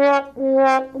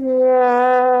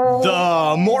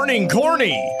Morning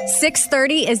Corny.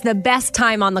 6:30 is the best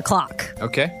time on the clock.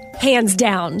 Okay. Hands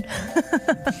down.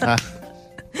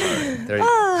 There you go.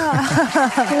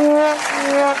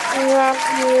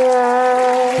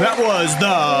 That was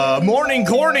the Morning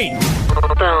Corny.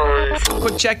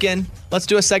 Quick check-in. Let's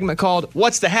do a segment called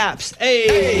What's the Haps?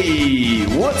 Hey,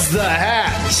 what's the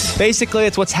haps? Basically,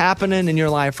 it's what's happening in your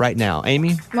life right now.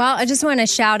 Amy? Well, I just want to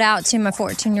shout out to my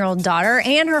 14-year-old daughter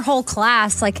and her whole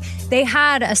class. Like, they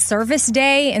had a service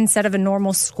day instead of a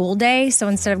normal school day. So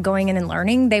instead of going in and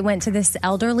learning, they went to this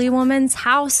elderly woman's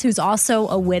house who's also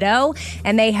a widow.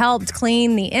 And they helped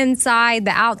clean the inside,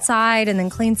 the outside, and then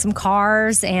clean some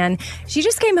cars. And she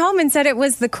just came home and said it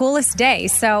was the coolest day.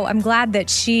 So I'm glad that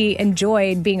she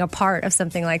enjoyed being a part of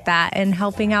something like that and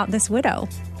helping out this widow.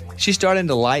 She's starting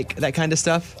to like that kind of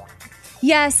stuff?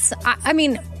 Yes.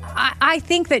 I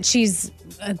think that she's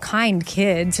a kind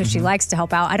kid, so she likes to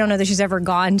help out. I don't know that she's ever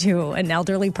gone to an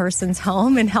elderly person's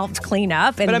home and helped clean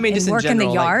up and, just work in, general,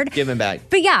 in the yard. Like giving back.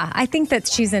 But yeah, I think that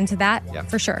she's into that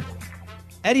for sure.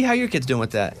 Eddie, how are your kids doing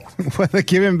with that? Well, the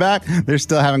giving back, they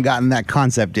still haven't gotten that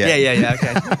concept yet. Yeah.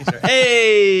 Okay.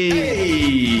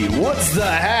 Hey, what's the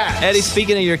hat? Eddie,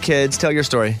 speaking of your kids, tell your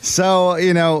story. So,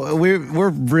 we're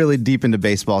really deep into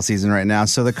baseball season right now.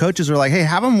 So the coaches were like, hey,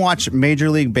 have them watch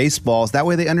Major League Baseball. That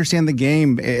way they understand the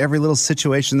game, every little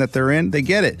situation that they're in, they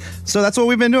get it. So that's what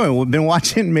we've been doing. We've been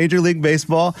watching Major League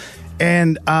Baseball.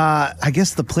 And I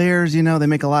guess the players, they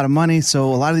make a lot of money.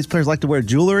 So a lot of these players like to wear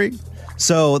jewelry.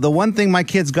 So the one thing my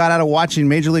kids got out of watching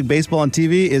Major League Baseball on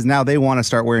TV is now they want to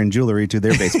start wearing jewelry to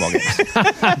their baseball games.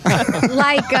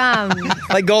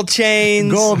 Like gold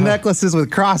chains, gold necklaces with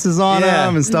crosses on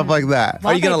them and stuff like that.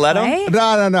 Are you going to let them?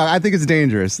 No. I think it's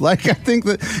dangerous. I think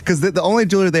that because the only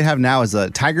jewelry they have now is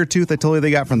a tiger tooth I told you they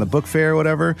got from the book fair or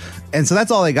whatever. And so that's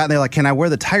all they got. And they're like, can I wear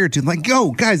the tiger tooth? I'm like, go,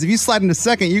 guys, if you slide into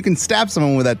second, you can stab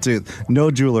someone with that tooth.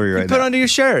 No jewelry right now. Put under your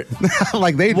shirt.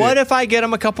 Like they did. What if I get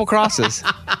them a couple crosses?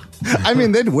 I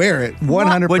mean, they'd wear it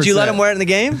 100%. Would you let them wear it in the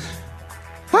game?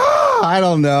 I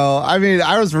don't know. I mean,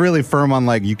 I was really firm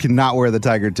on you cannot wear the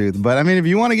tiger tooth. But I mean, if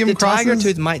you want to give them crosses, the tiger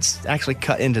tooth might actually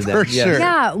cut into them. For sure.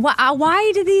 Yeah.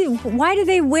 Why do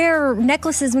they wear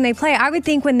necklaces when they play? I would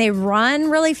think when they run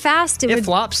really fast, it would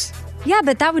flops. Yeah,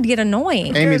 but that would get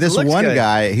annoying. Amy, this one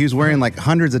guy, he was wearing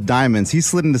hundreds of diamonds. He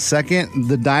slid into second.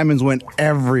 The diamonds went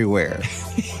everywhere.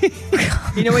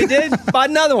 You know what he did? Bought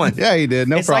another one. Yeah, he did.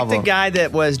 No problem. It's like the guy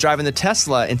that was driving the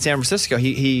Tesla in San Francisco.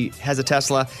 He has a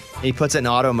Tesla, and he puts it in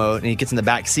auto mode, and he gets in the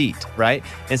back seat, right?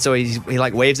 And so he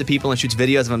waves at people and shoots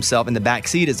videos of himself in the back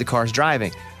seat as the car's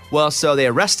driving. Well, so they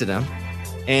arrested him,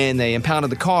 and they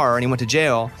impounded the car, and he went to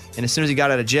jail. And as soon as he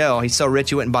got out of jail, he's so rich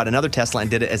he went and bought another Tesla and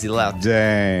did it as he left.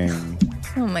 Dang.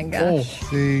 Oh my gosh.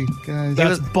 See, guys.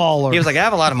 That's baller. He was like, I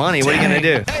have a lot of money. What are you going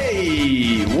to do?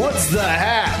 Hey, what's the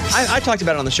hat? I talked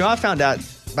about it on the show. I found out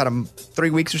about 3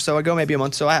 weeks or so ago, maybe a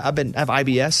month. So I have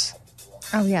IBS.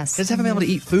 Oh yes. I just haven't been able to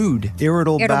eat food.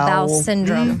 Irritable bowel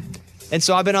syndrome. Mm-hmm. And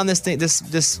so I've been on this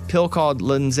pill called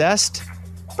Linzest.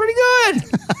 Pretty good.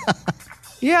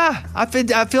 Yeah, I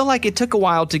feel like it took a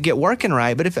while to get working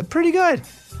right, but it's pretty good.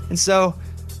 And so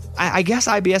I guess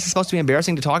IBS is supposed to be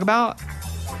embarrassing to talk about.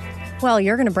 Well,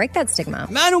 you're going to break that stigma.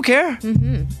 I don't care.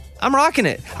 Mm-hmm. I'm rocking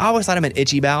it. I always thought I'm an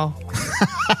itchy bowel.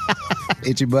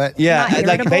 Itchy butt? Yeah,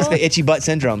 like basically itchy butt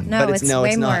syndrome. No, but it's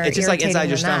way more not. It's just like inside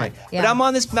your irritating stomach. than that. Yeah. But I'm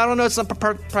on this, I don't know, it's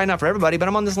probably not for everybody, but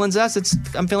I'm on this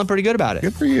Linzest. I'm feeling pretty good about it.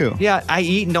 Good for you. Yeah, I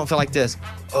eat and don't feel like this.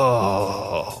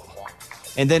 Oh.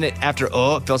 And then it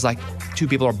feels like two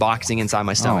people are boxing inside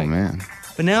my stomach. Oh, man.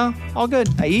 But now, all good.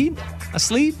 I eat, I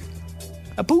sleep,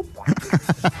 I poop.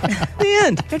 The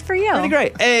end. Good for you. Pretty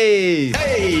great. Hey,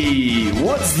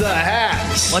 what's the hat?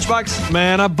 Lunchbox?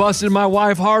 Man, I busted my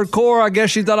wife hardcore. I guess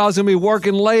she thought I was going to be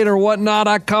working late or whatnot.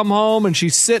 I come home and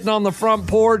she's sitting on the front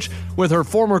porch with her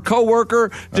former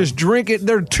coworker, just drinking.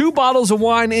 There are 2 bottles of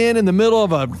wine in the middle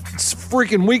of a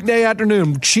freaking weekday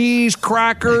afternoon, cheese,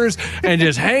 crackers, and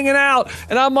just hanging out.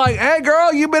 And I'm like, hey,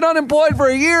 girl, you've been unemployed for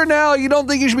a year now. You don't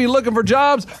think you should be looking for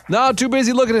jobs? No, too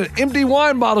busy looking at empty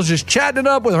wine bottles, just chatting it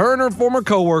up with her and her former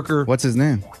coworker. What's his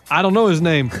name? I don't know his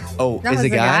name. Oh, That is was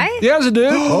it a guy? Yeah, it's a dude.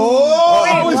 Oh,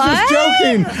 Wait, I was what? just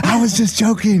joking. I was just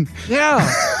joking. Yeah.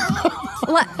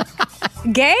 What?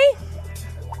 Gay?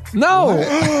 No.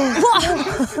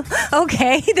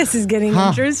 Okay, this is getting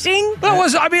interesting.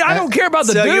 I don't care about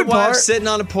the so dude your part. wife's sitting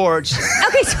on a porch.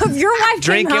 Okay, so if your wife came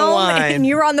Drinking home wine. and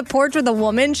you were on the porch with a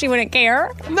woman, she wouldn't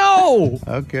care? No.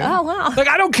 Okay. Oh, wow. Like,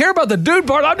 I don't care about the dude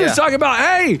part. I'm just talking about,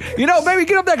 hey, maybe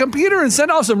get up that computer and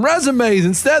send off some resumes.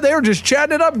 Instead, they were just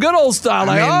chatting it up good old style.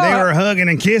 I Like, mean, they were hugging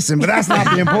and kissing, but that's not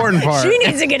the important part. She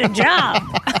needs to get a job.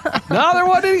 No, there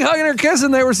wasn't any hugging or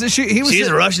kissing. He was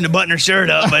She's rushing to button her shirt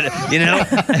up, but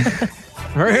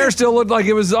her hair still looked like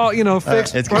it was all,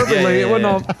 fixed it's- perfectly. yeah, It wasn't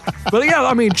all, but yeah,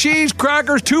 I mean, cheese,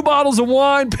 crackers, 2 bottles of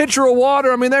wine, pitcher of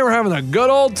water. I mean, they were having a good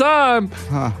old time.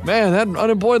 Man, that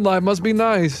unemployed life must be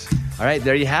nice. All right,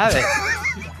 there you have it.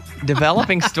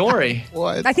 Developing story.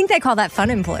 What? I think they call that fun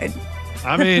employed.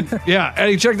 I mean, yeah,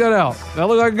 Eddie, check that out. That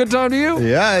look like a good time to you?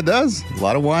 Yeah, it does. A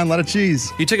lot of wine, a lot of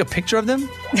cheese. You took a picture of them?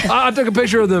 I took a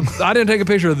picture of them. I didn't take a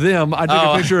picture of them. I took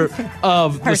a picture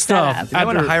of the stuff. If you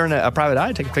want to hire a private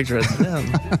eye, take a picture of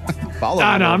them. No,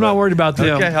 I'm not worried about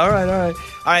them. Okay, all right. All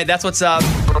right, that's what's up.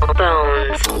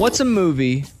 What's a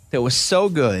movie that was so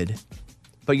good,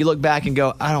 but you look back and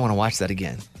go, I don't want to watch that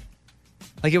again?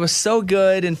 Like, it was so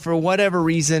good, and for whatever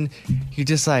reason, you're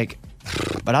just like,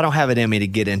 but I don't have it in me to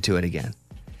get into it again.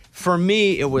 For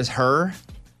me, it was Her.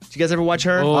 Did you guys ever watch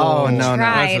Her? Oh, no.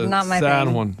 Tried, That's a not my sad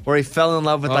thing. one. Where he fell in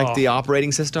love with the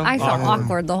operating system. I felt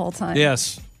awkward the whole time.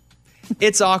 Yes.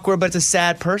 It's awkward, but it's a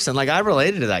sad person. Like, I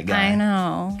related to that guy. I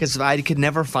know. Because I could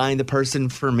never find the person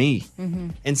for me. Mm-hmm.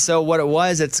 And so what it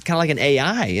was, it's kind of like an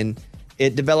AI, and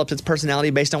it develops its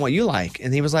personality based on what you like.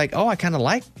 And he was like, oh, I kind of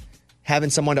like having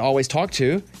someone to always talk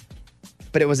to.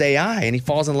 But it was AI, and he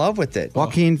falls in love with it.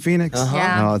 Joaquin Phoenix.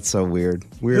 Yeah. Oh, it's so weird.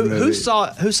 Weird Who movie. saw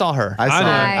Her? I saw it.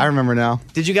 I- I remember now.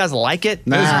 Did you guys like it? It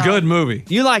was a good movie.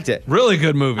 You liked it. Really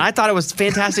good movie. I thought it was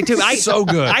fantastic too. So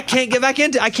good. I can't get back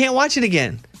into it. I can't watch it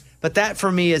again. But that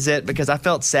for me is it, because I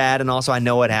felt sad, and also I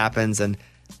know what happens, and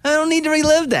I don't need to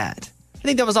relive that. I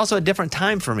think that was also a different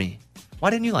time for me.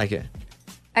 Why didn't you like it?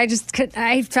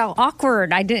 I felt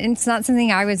awkward. It's not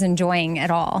something I was enjoying at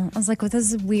all. I was like, well,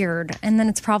 this is weird. And then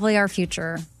it's probably our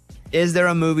future. Is there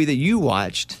a movie that you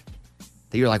watched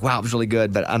that you're like, wow, it was really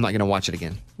good, but I'm not going to watch it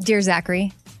again? Dear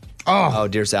Zachary. Oh,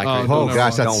 Dear Zachary. Oh,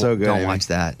 gosh, that's so good. Don't Amy. watch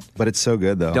that. But it's so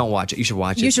good, though. Don't watch it. You should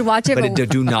watch it. You should watch it, But but-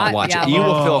 do not watch yeah. it. You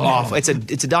will feel awful. It's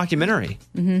a documentary.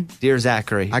 Mm-hmm. Dear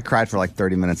Zachary. I cried for like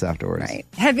 30 minutes afterwards. Right.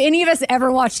 Have any of us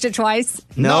ever watched it twice?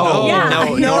 No. Yeah, no, I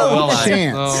nor know. will I.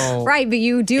 Chance. Oh. Right, but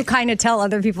you do kind of tell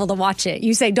other people to watch it.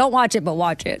 You say, don't watch it, but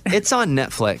watch it. It's on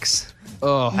Netflix.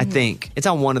 I think it's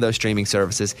on one of those streaming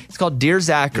services. It's called Dear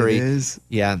Zachary. It is?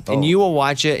 Yeah, and you will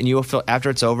watch it, and you will feel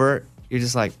after it's over, you're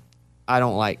just like, I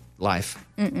don't like life.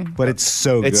 But it's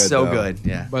so good. It's so though. good.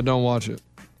 Yeah, But don't watch it.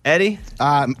 Eddie.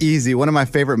 Easy. One of my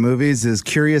favorite movies is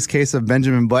Curious Case of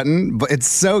Benjamin Button. But it's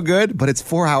so good, but it's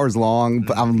 4 hours long.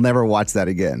 But I'll never watch that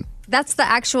again. That's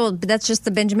just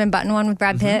the Benjamin Button one with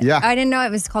Brad Pitt? Yeah. I didn't know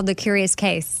it was called The Curious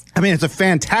Case. I mean, it's a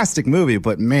fantastic movie,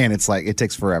 but man, it's like it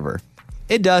takes forever.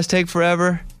 It does take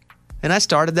forever, and I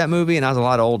started that movie, and I was a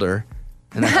lot older.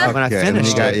 And when I Okay, and then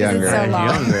finished you got it, younger. so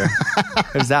long.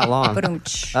 it was that long.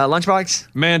 Ba-dum-tsh. Lunchbox.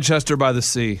 Manchester by the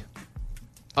Sea.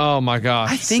 Oh my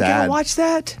gosh. I think I Sad. watched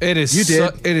that. It is You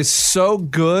did. it is so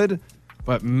good,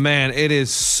 but man, it is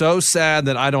so sad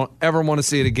that I don't ever want to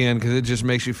see it again because it just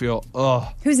makes you feel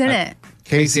Who's in it?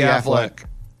 Casey Affleck.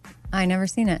 I never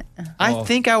seen it. I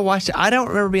think I watched it. I don't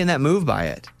remember being that moved by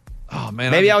it. Oh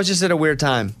man. Maybe I was just at a weird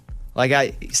time.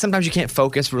 Like sometimes you can't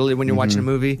focus really when you're watching a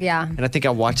movie. Yeah. And I think I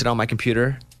watched it on my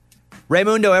computer.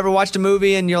 Raymundo, ever watched a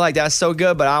movie and you're like, that's so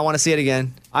good, but I want to see it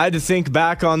again? I had to think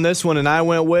back on this one, and I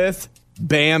went with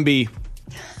Bambi.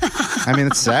 I mean,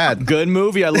 it's sad. Good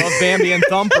movie. I love Bambi and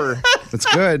Thumper. It's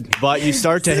good. But you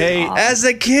start to hate. As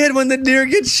a kid, when the deer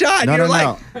gets shot, No, you're no,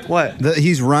 like, no. what?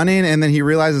 He's running, and then he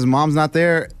realizes mom's not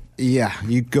there. Yeah,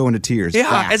 you go into tears. Yeah,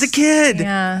 fast. as a kid.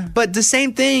 Yeah. But the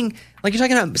same thing, like you're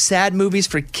talking about sad movies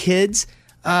for kids.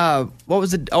 What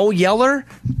was it? Oh, Yeller?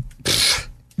 I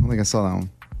don't think I saw that one.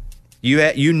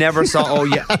 You never saw Oh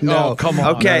Yeller? No. Oh, come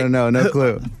on. Okay. No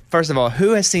clue. First of all,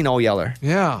 who has seen Oh Yeller?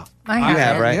 Yeah. I You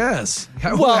have, right? Yes.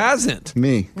 Who Well- hasn't?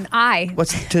 Me.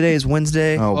 What's today's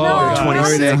Wednesday? Oh, boy. No, 26th.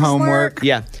 Already homework.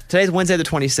 Yeah, today's Wednesday the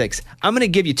 26th. I'm going to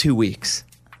give you 2 weeks.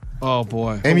 Oh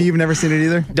boy. Amy, you've never seen it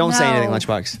either? Don't say No. anything,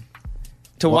 Lunchbox.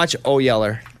 To watch Oh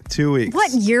Yeller. 2 weeks.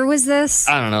 What year was this?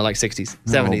 I don't know, like 60s,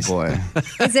 70s. Oh,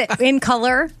 boy. Is it in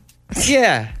color?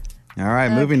 Yeah. All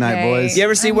right, movie night, boys. You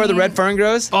ever see Where the Red Fern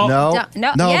Grows? No.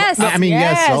 No. Yes. I mean,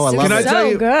 yes. Oh, I love Can I it. tell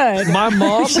you, good. my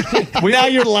mom, Now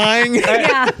you're lying.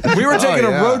 Yeah. we were taking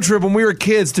yeah. a road trip when we were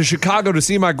kids to Chicago to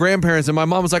see my grandparents, and my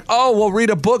mom was like, "Oh, we'll read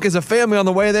a book as a family on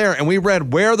the way there." And we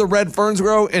read Where the Red Ferns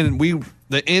Grow, and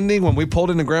the ending when we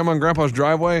pulled into Grandma and Grandpa's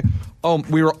driveway,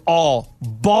 we were all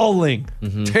bawling.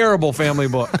 Terrible family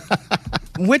book.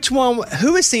 Which one?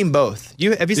 Who has seen both?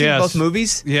 Have you seen Yes. both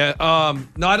movies? Yeah.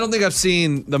 No, I don't think I've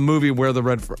seen the movie Where the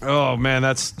Red. Oh man,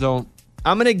 don't.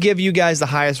 I'm gonna give you guys the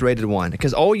highest rated one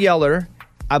because Old Yeller,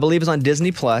 I believe, is on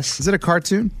Disney Plus. Is it a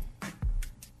cartoon?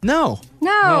 No.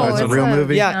 No. it's a real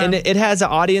movie? Yeah, and it has an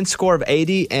audience score of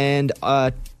 80 and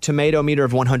a tomato meter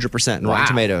of 100% in Rotten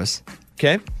Tomatoes.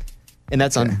 Okay, and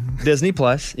that's on Disney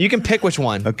Plus. You can pick which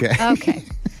one. Okay. Okay.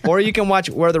 Or you can watch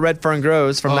Where the Red Fern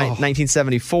Grows from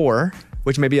 1974,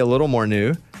 which may be a little more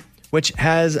new, which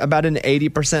has about an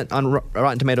 80% on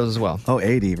Rotten Tomatoes as well. Oh,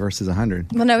 80 versus 100.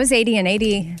 Well, no, it was 80 and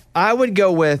 80. I would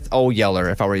go with Old Yeller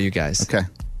if I were you guys. Okay.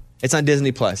 It's on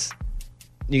Disney Plus.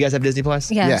 You guys have Disney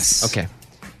Plus? Yes. Okay.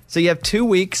 So you have 2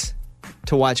 weeks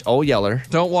to watch Old Yeller.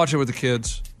 Don't watch it with the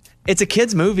kids. It's a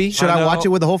kid's movie. Should I watch it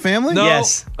with the whole family? No.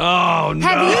 Yes. Oh no.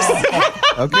 Have you seen,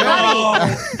 Okay.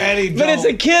 No, Eddie, But it's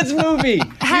a kid's movie.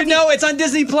 It's on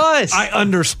Disney Plus. I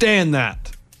understand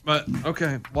that, but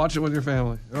okay, watch it with your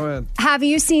family. Go ahead. have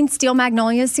you seen Steel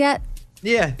Magnolias yet?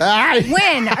 Yeah.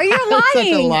 When? Are you Such a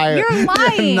lying? liar. You're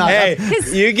lying. not. Hey,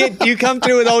 you come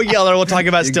through with Old Yeller. We'll talk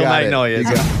about Steel got it. Magnolias.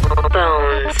 You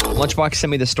Lunchbox sent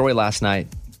me the story last night,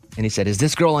 and he said, "Is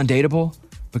this girl undateable?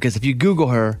 Because if you Google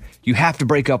her, you have to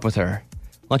break up with her."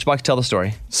 Lunchbox, tell the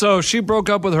story. So she broke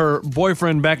up with her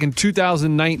boyfriend back in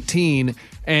 2019,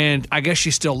 and I guess she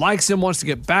still likes him, wants to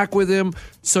get back with him.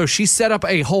 So she set up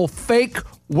a whole fake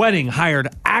wedding, hired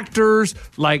actors,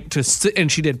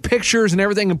 and she did pictures and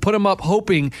everything and put him up,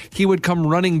 hoping he would come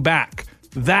running back.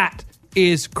 That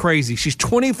is crazy. She's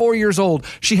 24 years old.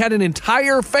 She had an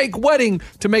entire fake wedding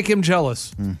to make him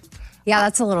jealous. Yeah,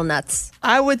 that's a little nuts.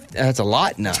 That's a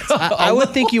lot nuts. I would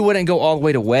think you wouldn't go all the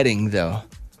way to wedding, though.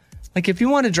 Like, if you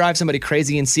want to drive somebody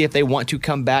crazy and see if they want to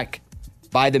come back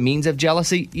by the means of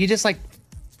jealousy, you just,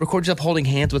 record yourself holding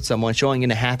hands with someone, showing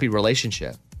in a happy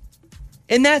relationship.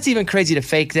 And that's even crazy to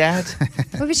fake that.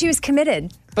 But she was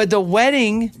committed. But the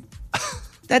wedding,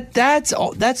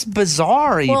 that's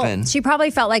bizarre even. Well, she probably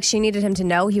felt like she needed him to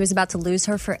know he was about to lose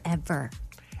her forever.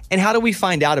 And how do we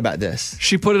find out about this?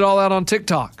 She put it all out on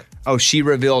TikTok. Oh, she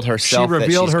revealed herself. She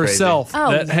revealed that she's herself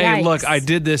crazy. that, hey, yikes. look, I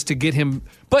did this to get him.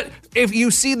 But if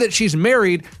you see that she's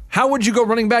married, how would you go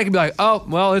running back and be like, oh,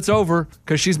 well, it's over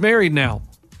because she's married now?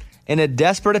 In a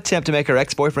desperate attempt to make her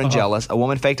ex-boyfriend jealous, a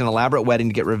woman faked an elaborate wedding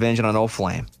to get revenge on an old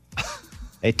flame.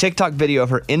 A TikTok video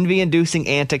of her envy-inducing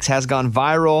antics has gone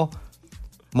viral.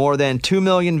 More than 2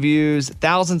 million views,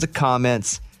 thousands of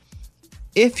comments.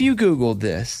 If you Googled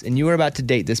this and you were about to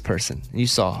date this person, and you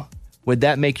saw, would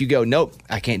that make you go, nope,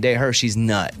 I can't date her, she's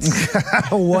nuts?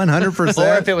 100%.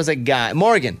 Or if it was a guy.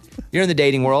 Morgan, you're in the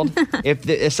dating world.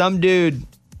 If some dude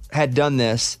had done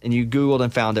this and you Googled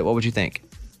and found it, what would you think?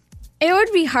 It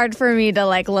would be hard for me to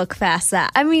look past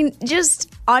that. I mean,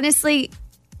 just honestly,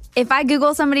 if I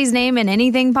Google somebody's name and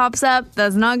anything pops up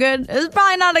that's not good, it's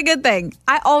probably not a good thing.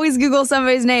 I always Google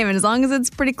somebody's name, and as long as it's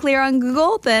pretty clear on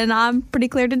Google, then I'm pretty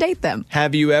clear to date them.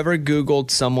 Have you ever Googled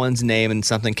someone's name and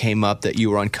something came up that you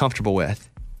were uncomfortable with?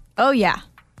 Oh, yeah.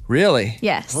 Really?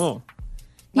 Yes. Oh.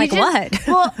 Like what?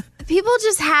 Well, people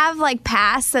just have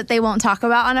pasts that they won't talk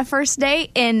about on a first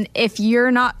date, and if you're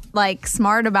not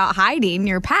smart about hiding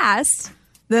your past,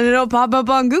 then it'll pop up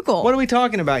on Google. What are we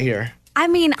talking about here? I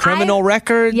mean, criminal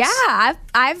records? Yeah,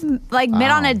 I've been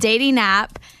on a dating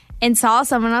app and saw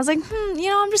someone. I was like,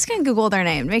 I'm just gonna Google their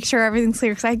name, make sure everything's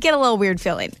clear, because I get a little weird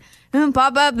feeling. And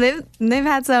pop up, they've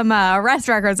had some arrest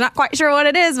records. Not quite sure what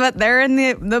it is, but they're in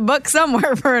the book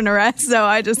somewhere for an arrest. So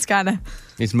I just kind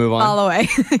of move on. Follow away.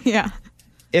 Yeah.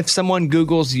 If someone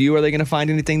Googles you, are they going to find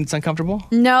anything that's uncomfortable?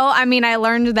 No, I mean, I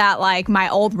learned that my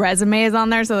old resume is on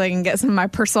there so they can get some of my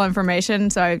personal information.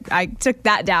 So I took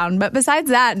that down. But besides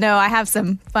that, no, I have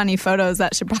some funny photos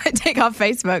that should probably take off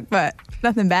Facebook, but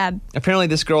nothing bad. Apparently,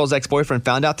 this girl's ex-boyfriend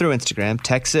found out through Instagram,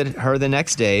 texted her the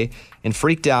next day, and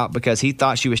freaked out because he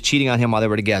thought she was cheating on him while they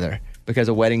were together, because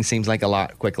a wedding seems like a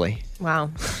lot quickly.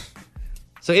 Wow.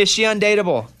 So is she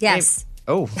undateable? Yes.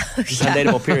 Oh,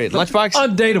 undateable, period. Lunchbox?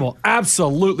 Undateable.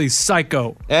 Absolutely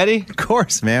psycho. Eddie? Of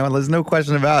course, man. Well, there's no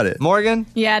question about it. Morgan?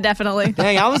 Yeah, definitely.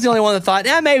 Dang, I was the only one that thought,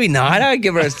 maybe not. I would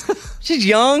give her she's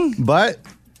young. But?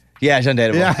 Yeah, she's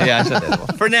undateable. Yeah. Yeah, she's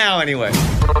undateable. For now, anyway.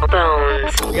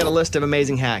 We got a list of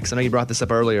amazing hacks. I know you brought this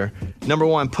up earlier. Number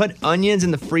 1, put onions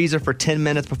in the freezer for 10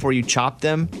 minutes before you chop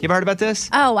them. You ever heard about this?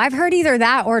 Oh, I've heard either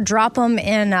that or drop them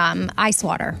in ice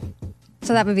water.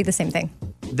 So that would be the same thing.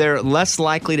 They're less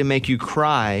likely to make you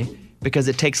cry because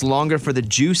it takes longer for the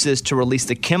juices to release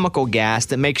the chemical gas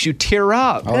that makes you tear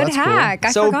up. Good hack.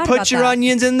 I So forgot put about your that.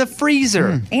 onions in the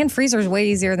freezer. And freezer's way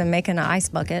easier than making an ice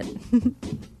bucket.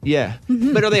 Yeah.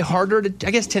 But are they harder to?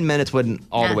 I guess 10 minutes wouldn't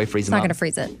all the way freeze It's them not up. going to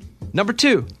freeze it. Number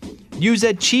 2, use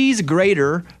a cheese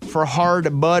grater for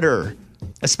hard butter,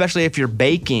 especially if you're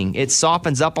baking. It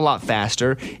softens up a lot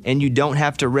faster, and you don't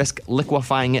have to risk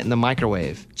liquefying it in the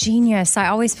microwave. Genius. I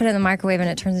always put it in the microwave and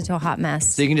it turns into a hot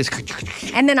mess. So you can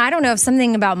just... And then I don't know if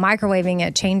something about microwaving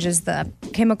it changes the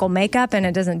chemical makeup and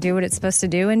it doesn't do what it's supposed to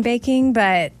do in baking,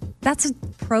 but that's a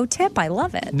pro tip. I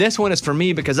love it. This one is for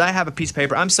me because I have a piece of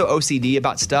paper. I'm so OCD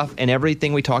about stuff, and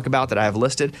everything we talk about that I have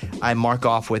listed, I mark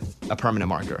off with a permanent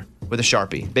marker, with a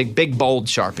Sharpie, big, bold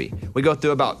Sharpie. We go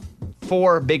through about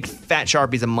 4 big, fat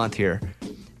Sharpies a month here.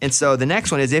 And so the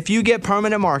next one is if you get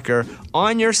permanent marker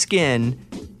on your skin,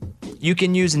 you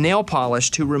can use nail polish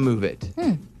to remove it.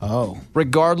 Oh.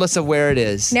 Regardless of where it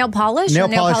is. Nail polish Nail or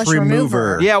nail polish polish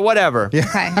remover? Yeah, whatever. Yeah.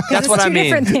 Okay. That's what I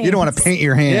mean. You don't want to paint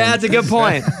your hand. Yeah, that's a good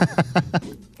point.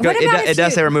 What about It if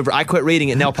does you- say remover. I quit reading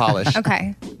it, nail polish.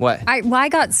 Okay. What? I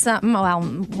got something. Well,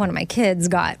 one of my kids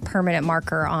got permanent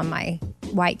marker on my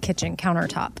white kitchen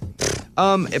countertop.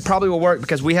 It probably will work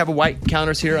because we have a white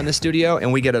counters here in the studio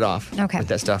and we get it off with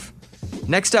that stuff.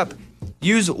 Next up,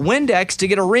 use Windex to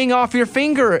get a ring off your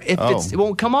finger if it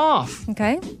won't come off.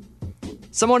 Okay.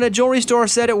 Someone at a jewelry store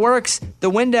said it works.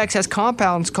 The Windex has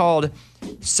compounds called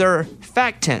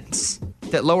surfactants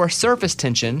that lower surface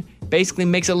tension, basically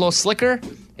makes it a little slicker,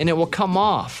 and it will come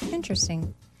off.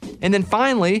 Interesting. And then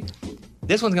finally,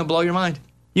 this one's gonna blow your mind.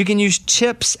 You can use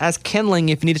chips as kindling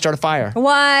if you need to start a fire.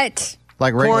 What?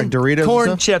 Like regular Doritos? Corn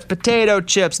and stuff? chips, potato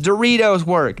chips, Doritos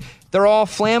work. They're all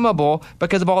flammable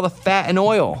because of all the fat and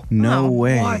oil. No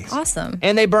way. Awesome.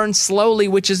 And they burn slowly,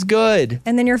 which is good.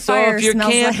 And then your So fire if you're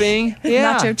smells camping, like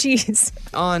yeah. nacho cheese.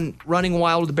 On Running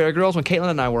Wild with the Bear Girls, when Caitlin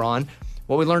and I were on,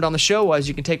 what we learned on the show was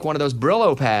you can take one of those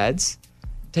Brillo pads,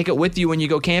 take it with you when you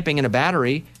go camping in a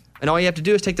battery, and all you have to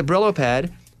do is take the Brillo pad,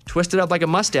 twist it up like a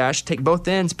mustache, take both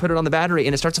ends, put it on the battery,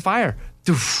 and it starts a fire.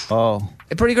 Oh.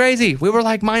 It's pretty crazy. We were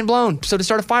like mind blown. So to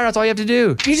start a fire, that's all you have to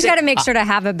do. You just got to make sure to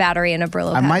have a battery and a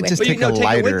Brillo I pad might with just you. take a Take it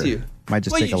lighter. with you. Might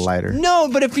just Well, take a lighter. No,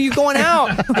 but if you're going out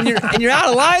and you're out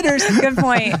of lighters, Good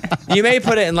point. you may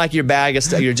put it in like your bag of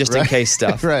stuff, your just in case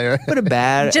stuff. Right. Put a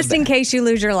bag. Just in case you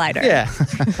lose your lighter. Yeah.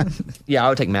 Yeah, I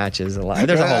would take matches a lot.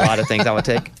 There's a whole lot of things I would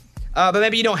take. But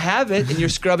maybe you don't have it and you're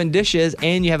scrubbing dishes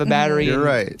and you have a battery. You're and-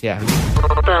 right. Yeah.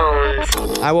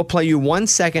 I will play you 1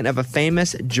 second of a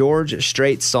famous George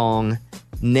Strait song.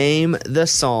 Name the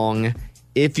song.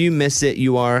 If you miss it,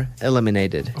 you are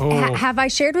eliminated. Have I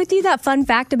shared with you that fun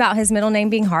fact about his middle name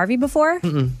being Harvey before?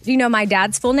 Do you know my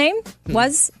dad's full name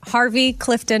was Harvey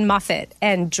Clifton Moffitt,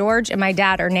 and George and my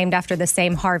dad are named after the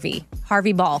same Harvey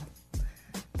Ball.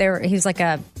 He's like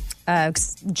a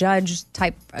judge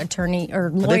type attorney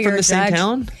or lawyer. Are they from the judge. same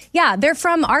town? Yeah, they're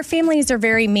from. Our families are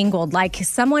very mingled. Like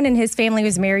someone in his family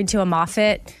was married to a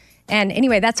Moffitt. And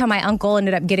anyway, that's how my uncle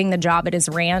ended up getting the job at his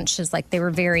ranch. Is like they were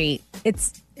very.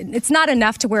 It's not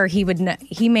enough to where he would know,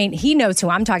 he knows who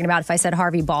I'm talking about if I said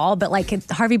Harvey Ball, but like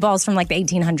Harvey Ball's from like the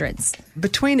 1800s.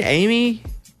 Between Amy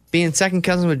being second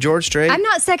cousin with George Strait, I'm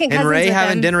not second and cousins Ray with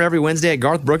having him. dinner every Wednesday at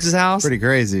Garth Brooks' house. Pretty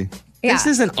crazy. Yeah. This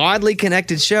is an oddly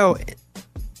connected show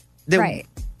that Right.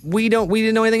 we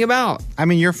didn't know anything about. I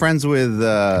mean, you're friends with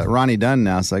Ronnie Dunn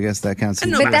now, so I guess that counts.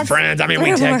 No, we're friends. I mean,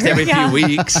 we text every Yeah. few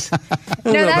weeks.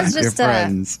 No, that's You're just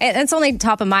friends. it's only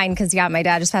top of mind because my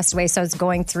dad just passed away, so I was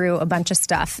going through a bunch of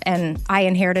stuff, and I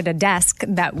inherited a desk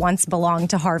that once belonged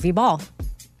to Harvey Ball,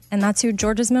 and that's who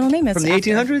George's middle name is. From the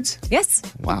after. 1800s? Yes.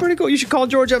 Wow. Pretty cool. You should call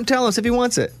George up and tell us if he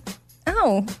wants it.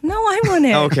 Oh no, I want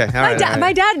it. Okay, all right, all right.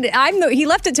 My dad, he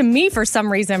left it to me for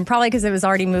some reason, probably because it was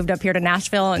already moved up here to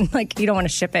Nashville, and like you don't want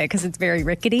to ship it because it's very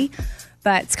rickety,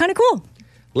 but it's kind of cool.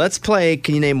 Let's play.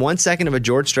 Can you name 1 second of a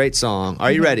George Strait song?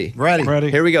 Are you ready? Ready.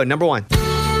 Here we go. Number 1.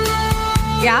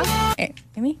 Yeah.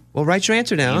 Amy? Well, write your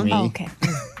answer down. Oh, okay.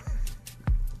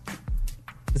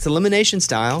 It's elimination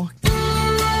style.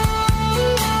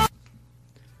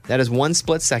 That is 1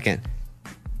 split second.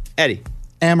 Eddie.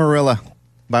 Amarilla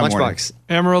by morning. Lunchbox.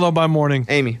 Amarillo by morning.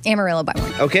 Amy. Amarillo by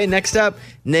morning. Okay, next up,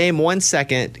 name 1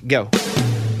 second. Go.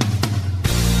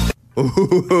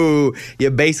 Ooh, you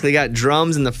basically got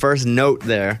drums in the first note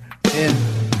there. Yeah.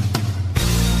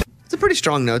 It's a pretty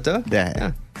strong note, though.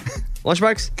 Yeah.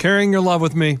 Lunchbox. Carrying your love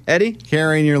with me. Eddie.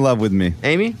 Carrying your love with me.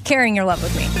 Amy. Carrying your love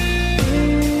with me.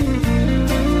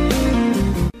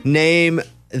 Name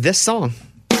this song.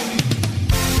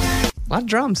 A lot of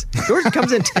drums. George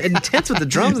comes in intense with the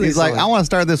drums. He's like, I want to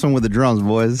start this one with the drums,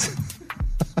 boys.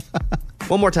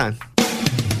 One more time.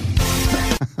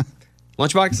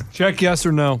 Lunchbox? Check yes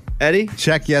or no. Eddie?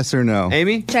 Check yes or no.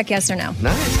 Amy? Check yes or no.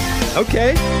 Nice.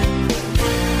 Okay.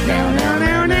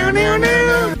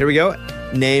 Here we go.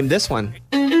 Name this one.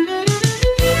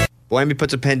 Boy, Amy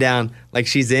puts a pen down like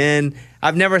she's in.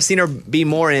 I've never seen her be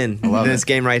more in than this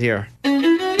game right here.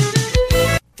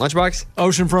 Lunchbox?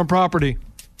 Oceanfront Property.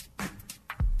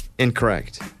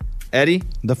 Incorrect. Eddie?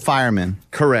 The Fireman.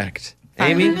 Correct.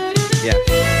 Amy? Yeah.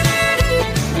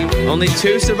 Only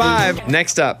 2 survive.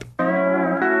 Next up.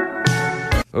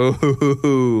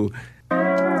 Ooh.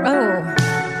 Oh.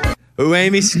 Ooh,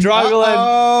 Amy's struggling.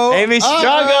 Uh-oh. Amy's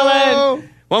struggling.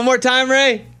 One more time,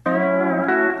 Ray.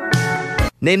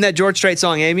 Name that George Strait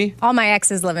song, Amy. All my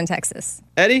exes live in Texas.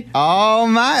 Eddie? All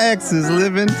my exes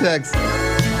live in Texas.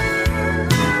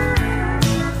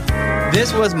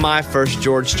 This was my first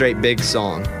George Strait big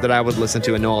song that I would listen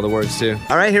to and know all the words to.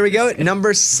 All right, here we go.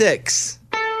 Number 6.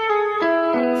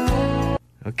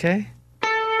 Okay.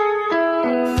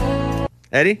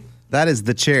 Eddie? That is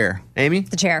The Chair. Amy?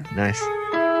 The Chair. Nice.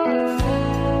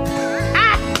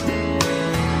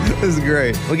 This is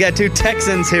great. We got 2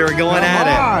 Texans here going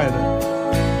at it.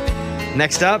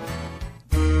 Next up.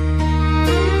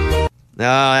 Oh,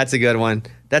 that's a good one.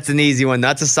 That's an easy one.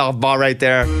 That's a softball right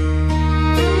there.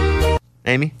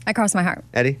 Amy? I cross my heart.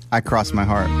 Eddie? I Cross My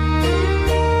Heart.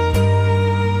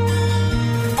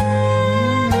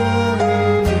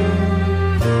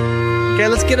 Okay,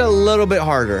 let's get a little bit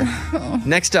harder.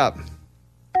 Next up.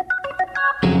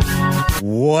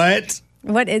 What?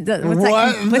 What's What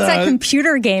that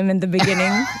computer game in the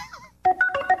beginning?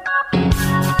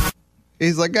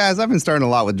 He's like, guys, I've been starting a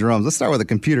lot with drums. Let's start with a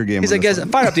computer game. He's like, guys,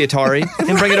 fire up the Atari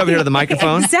and bring it over here to the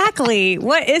microphone. Exactly.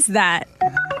 What is that?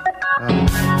 Oh my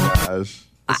gosh.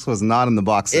 This was not in the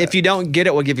box set. If you don't get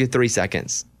it, we'll give you 3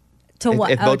 seconds. To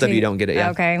what? If both of you don't get it, yeah.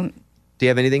 Okay. Do you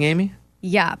have anything, Amy?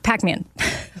 Yeah, Pac-Man.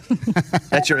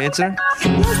 That's your answer?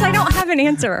 Yes, I don't have an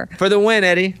answer. For the win,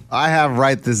 Eddie. I have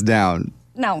Write This Down.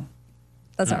 No,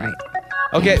 that's all right.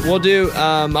 Okay, we'll do,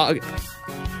 hold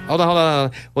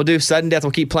on. We'll do sudden death.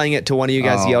 We'll keep playing it till one of you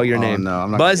guys yell your name. No,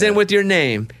 I'm not Buzz gonna in get with your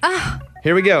name.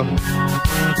 Here we go.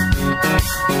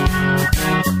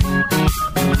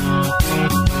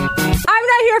 I'm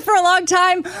not here for a long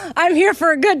time. I'm here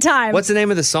for a good time. What's the name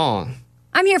of the song?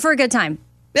 I'm here for a good time.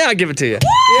 Yeah, I'll give it to you.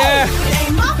 Yeah.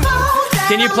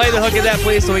 Can you play the hook of that,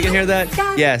 please, so we can hear that?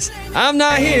 Yes. I'm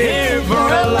not here for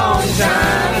a long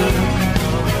time.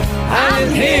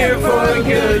 I'm here for a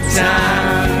good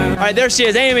time. All right, there she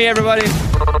is. Amy, everybody.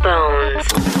 Bones.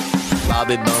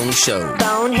 Bobby Bones Show.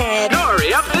 Bonehead.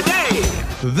 Story of the day.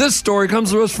 This story comes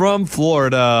to us from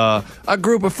Florida. A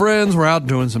group of friends were out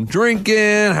doing some drinking,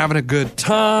 having a good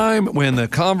time, when the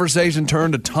conversation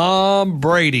turned to Tom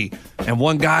Brady. And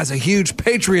one guy's a huge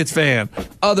Patriots fan.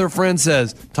 Other friend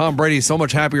says, Tom Brady's so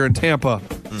much happier in Tampa.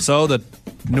 So the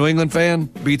New England fan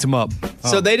beats him up.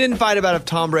 So they didn't fight about if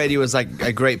Tom Brady was like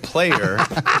a great player.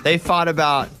 They fought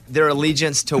about their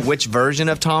allegiance to which version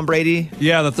of Tom Brady.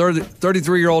 Yeah, the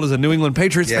 33-year-old is a New England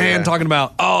Patriots fan talking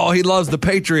about, oh, he loves the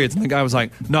Patriots. And the guy was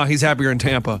like, no, he's happier in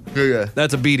Tampa. Yeah.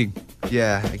 That's a beating.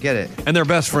 Yeah, I get it. And they're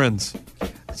best friends.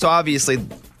 So obviously,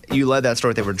 you led that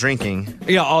story. They were drinking.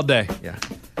 Yeah, all day. Yeah.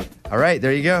 All right,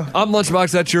 there you go. I'm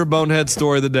Lunchbox. That's your bonehead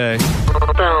story of the day.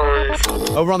 Bones.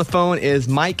 Over on the phone is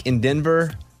Mike in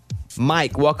Denver.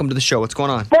 Mike, welcome to the show. What's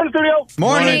going on? Morning, studio.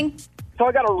 Morning. So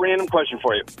I got a random question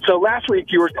for you. So last week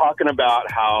you were talking about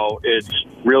how it's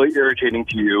really irritating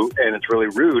to you and it's really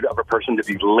rude of a person to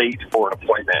be late for an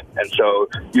appointment. And so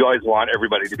you always want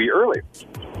everybody to be early.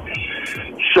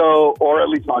 So, or at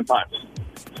least on time.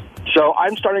 So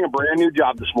I'm starting a brand new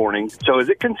job this morning. So is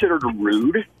it considered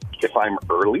rude if I'm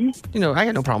early? You know, I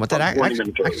got no problem with that.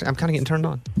 Actually, I'm kind of getting turned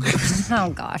on.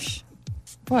 Oh, gosh.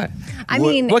 What? I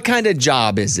mean... What kind of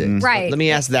job is it? Right. Let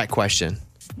me ask that question.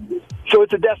 So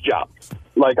it's a desk job.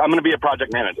 Like, I'm going to be a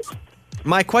project manager.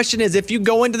 My question is, if you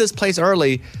go into this place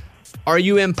early, are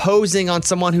you imposing on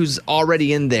someone who's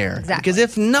already in there? Exactly. Because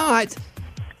if not,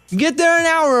 get there an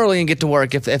hour early and get to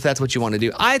work if that's what you want to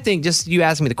do. I think just you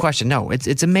asked me the question. No,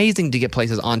 it's amazing to get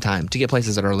places on time, to get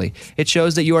places early. It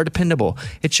shows that you are dependable.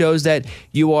 It shows that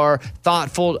you are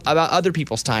thoughtful about other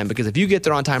people's time, because if you get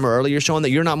there on time or early, you're showing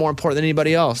that you're not more important than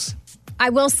anybody else. I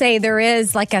will say there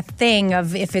is like a thing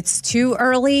of if it's too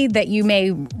early that you may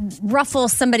ruffle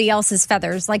somebody else's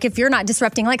feathers. Like if you're not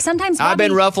disrupting, like sometimes Bobby, I've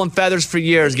been ruffling feathers for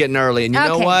years getting early. And you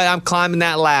know Okay. what? I'm climbing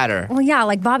that ladder. Well, yeah,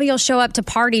 like Bobby will show up to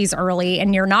parties early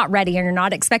and you're not ready and you're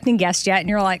not expecting guests yet. And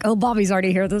you're like, oh, Bobby's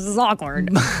already here. This is awkward.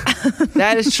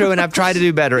 That is true. And I've tried to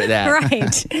do better at that.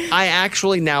 Right. I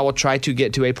actually now will try to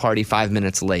get to a party 5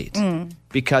 minutes late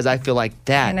because I feel like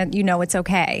that. And you know it's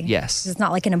okay. Yes. It's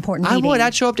not like an important I meeting. would.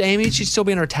 I'd show up to Amy. She'd still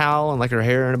be in her towel and like her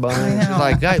hair in a bun. She's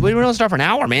like, "Guys, we don't start for an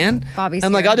hour, man." Bobby's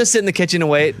I'm like, here. I'll just sit in the kitchen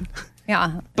and wait.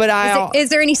 Yeah. But Is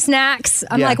there any snacks?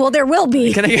 I'm Yeah. like, well, there will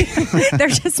be. Can I get, They're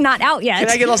just not out yet. can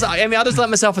I get a little, I mean, I'll just let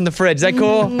myself in the fridge. Is that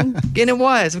cool? Mm-hmm. And it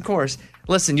was, of course.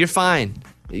 Listen, you're fine.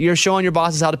 You're showing your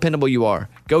bosses how dependable you are.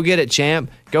 Go get it,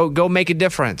 champ. Go make a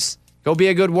difference. Go be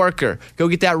a good worker. Go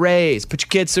get that raise. Put your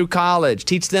kids through college.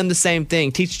 Teach them the same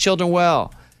thing. Teach children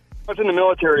well. I was in the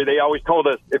military. They always told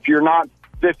us if you're not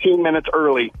 15 minutes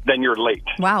early, then you're late.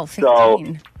 Wow, 15.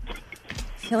 So,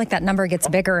 I feel like that number gets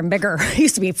bigger and bigger. It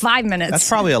used to be 5 minutes. That's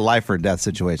probably a life or death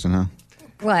situation, huh?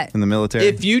 What? In the military?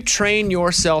 If you train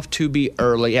yourself to be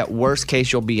early, at worst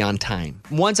case, you'll be on time.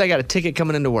 Once I got a ticket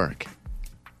coming into work,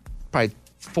 probably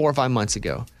 4 or 5 months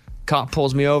ago. Cop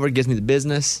pulls me over, gives me the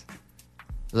business.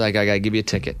 Like, I got to give you a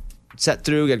ticket. Set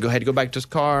through, got to go ahead and go back to his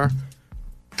car.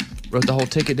 Wrote the whole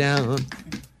ticket down.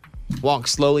 Walked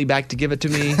slowly back to give it to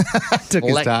me. Took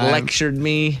his time. Lectured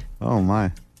me. Oh,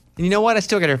 my. And you know what? I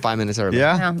still got here 5 minutes early.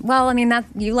 Yeah? Well, I mean, that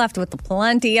you left with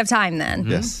plenty of time then.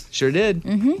 Yes. Sure did.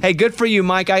 Hey, good for you,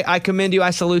 Mike. I commend you.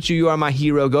 I salute you. You are my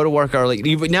hero. Go to work early.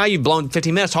 Now you've blown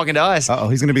 15 minutes talking to us. Uh-oh,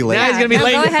 he's going to be late. Now he's going to be No,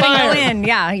 late. go to ahead fire. and go in.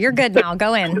 Yeah, you're good now.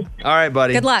 Go in. All right,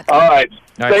 buddy. Good luck. all right.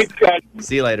 All right. Thanks, guys.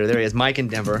 See you later. There he is, Mike in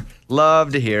Denver.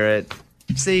 Love to hear it.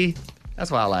 See,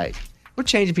 that's what I like. We're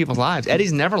changing people's lives.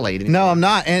 Eddie's never late anymore. No, I'm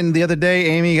not. And the other day,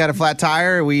 Amy got a flat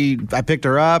tire. I picked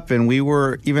her up, and we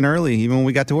were even early, even when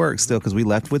we got to work still, because we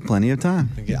left with plenty of time.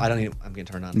 I'm getting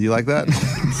turned on. You like that?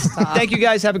 Thank you,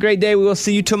 guys. Have a great day. We will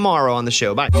see you tomorrow on the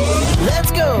show. Bye.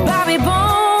 Let's go. Bobby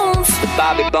Bones. The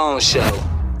Bobby Bones Show.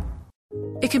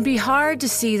 It can be hard to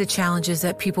see the challenges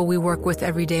that people we work with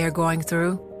every day are going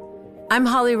through. I'm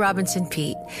Holly Robinson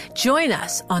Pete. Join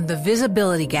us on The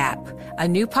Visibility Gap, a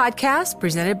new podcast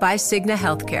presented by Cigna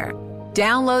Healthcare.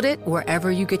 Download it wherever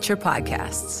you get your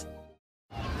podcasts.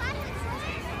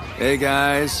 Hey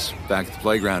guys, back at the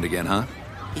playground again, huh?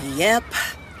 Yep.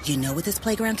 You know what this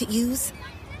playground could use?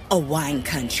 A wine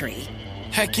country.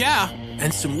 Heck yeah,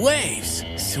 and some waves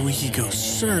so we could go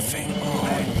surfing.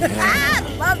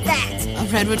 Ah, love that. A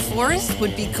redwood forest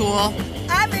would be cool.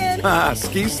 I'm in. Ah,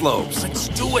 ski slopes. Let's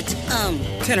do it.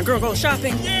 Can a girl go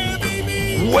shopping? Yeah,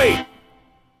 baby. Wait!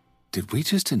 Did we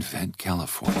just invent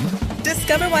California?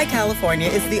 Discover why California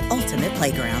is the ultimate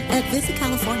playground at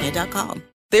visitcalifornia.com.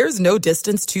 There's no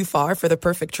distance too far for the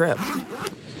perfect trip.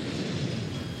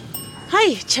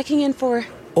 Hi, checking in for...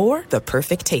 Or the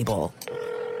perfect table.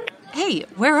 Hey,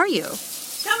 where are you?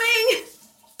 Coming!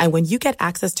 And when you get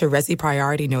access to Resi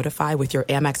Priority Notify with your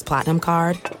Amex Platinum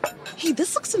card... Hey,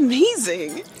 this looks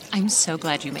amazing. I'm so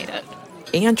glad you made it.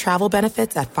 And travel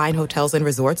benefits at fine hotels and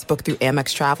resorts booked through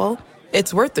Amex Travel,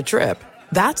 it's worth the trip.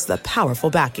 That's the powerful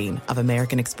backing of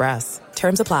American Express.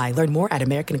 Terms apply. Learn more at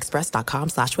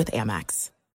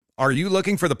americanexpress.com/withAmex. Are you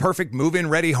looking for the perfect move-in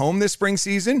ready home this spring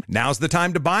season? Now's the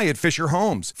time to buy at Fisher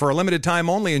Homes. For a limited time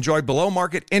only, enjoy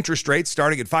below-market interest rates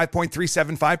starting at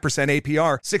 5.375%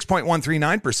 APR,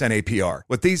 6.139% APR.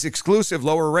 With these exclusive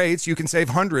lower rates, you can save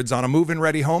hundreds on a move-in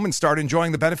ready home and start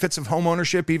enjoying the benefits of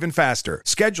homeownership even faster.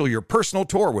 Schedule your personal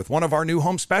tour with one of our new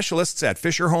home specialists at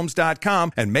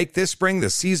FisherHomes.com and make this spring the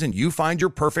season you find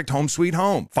your perfect home sweet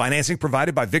home. Financing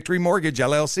provided by Victory Mortgage,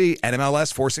 LLC,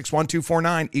 NMLS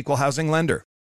 461249, Equal Housing Lender.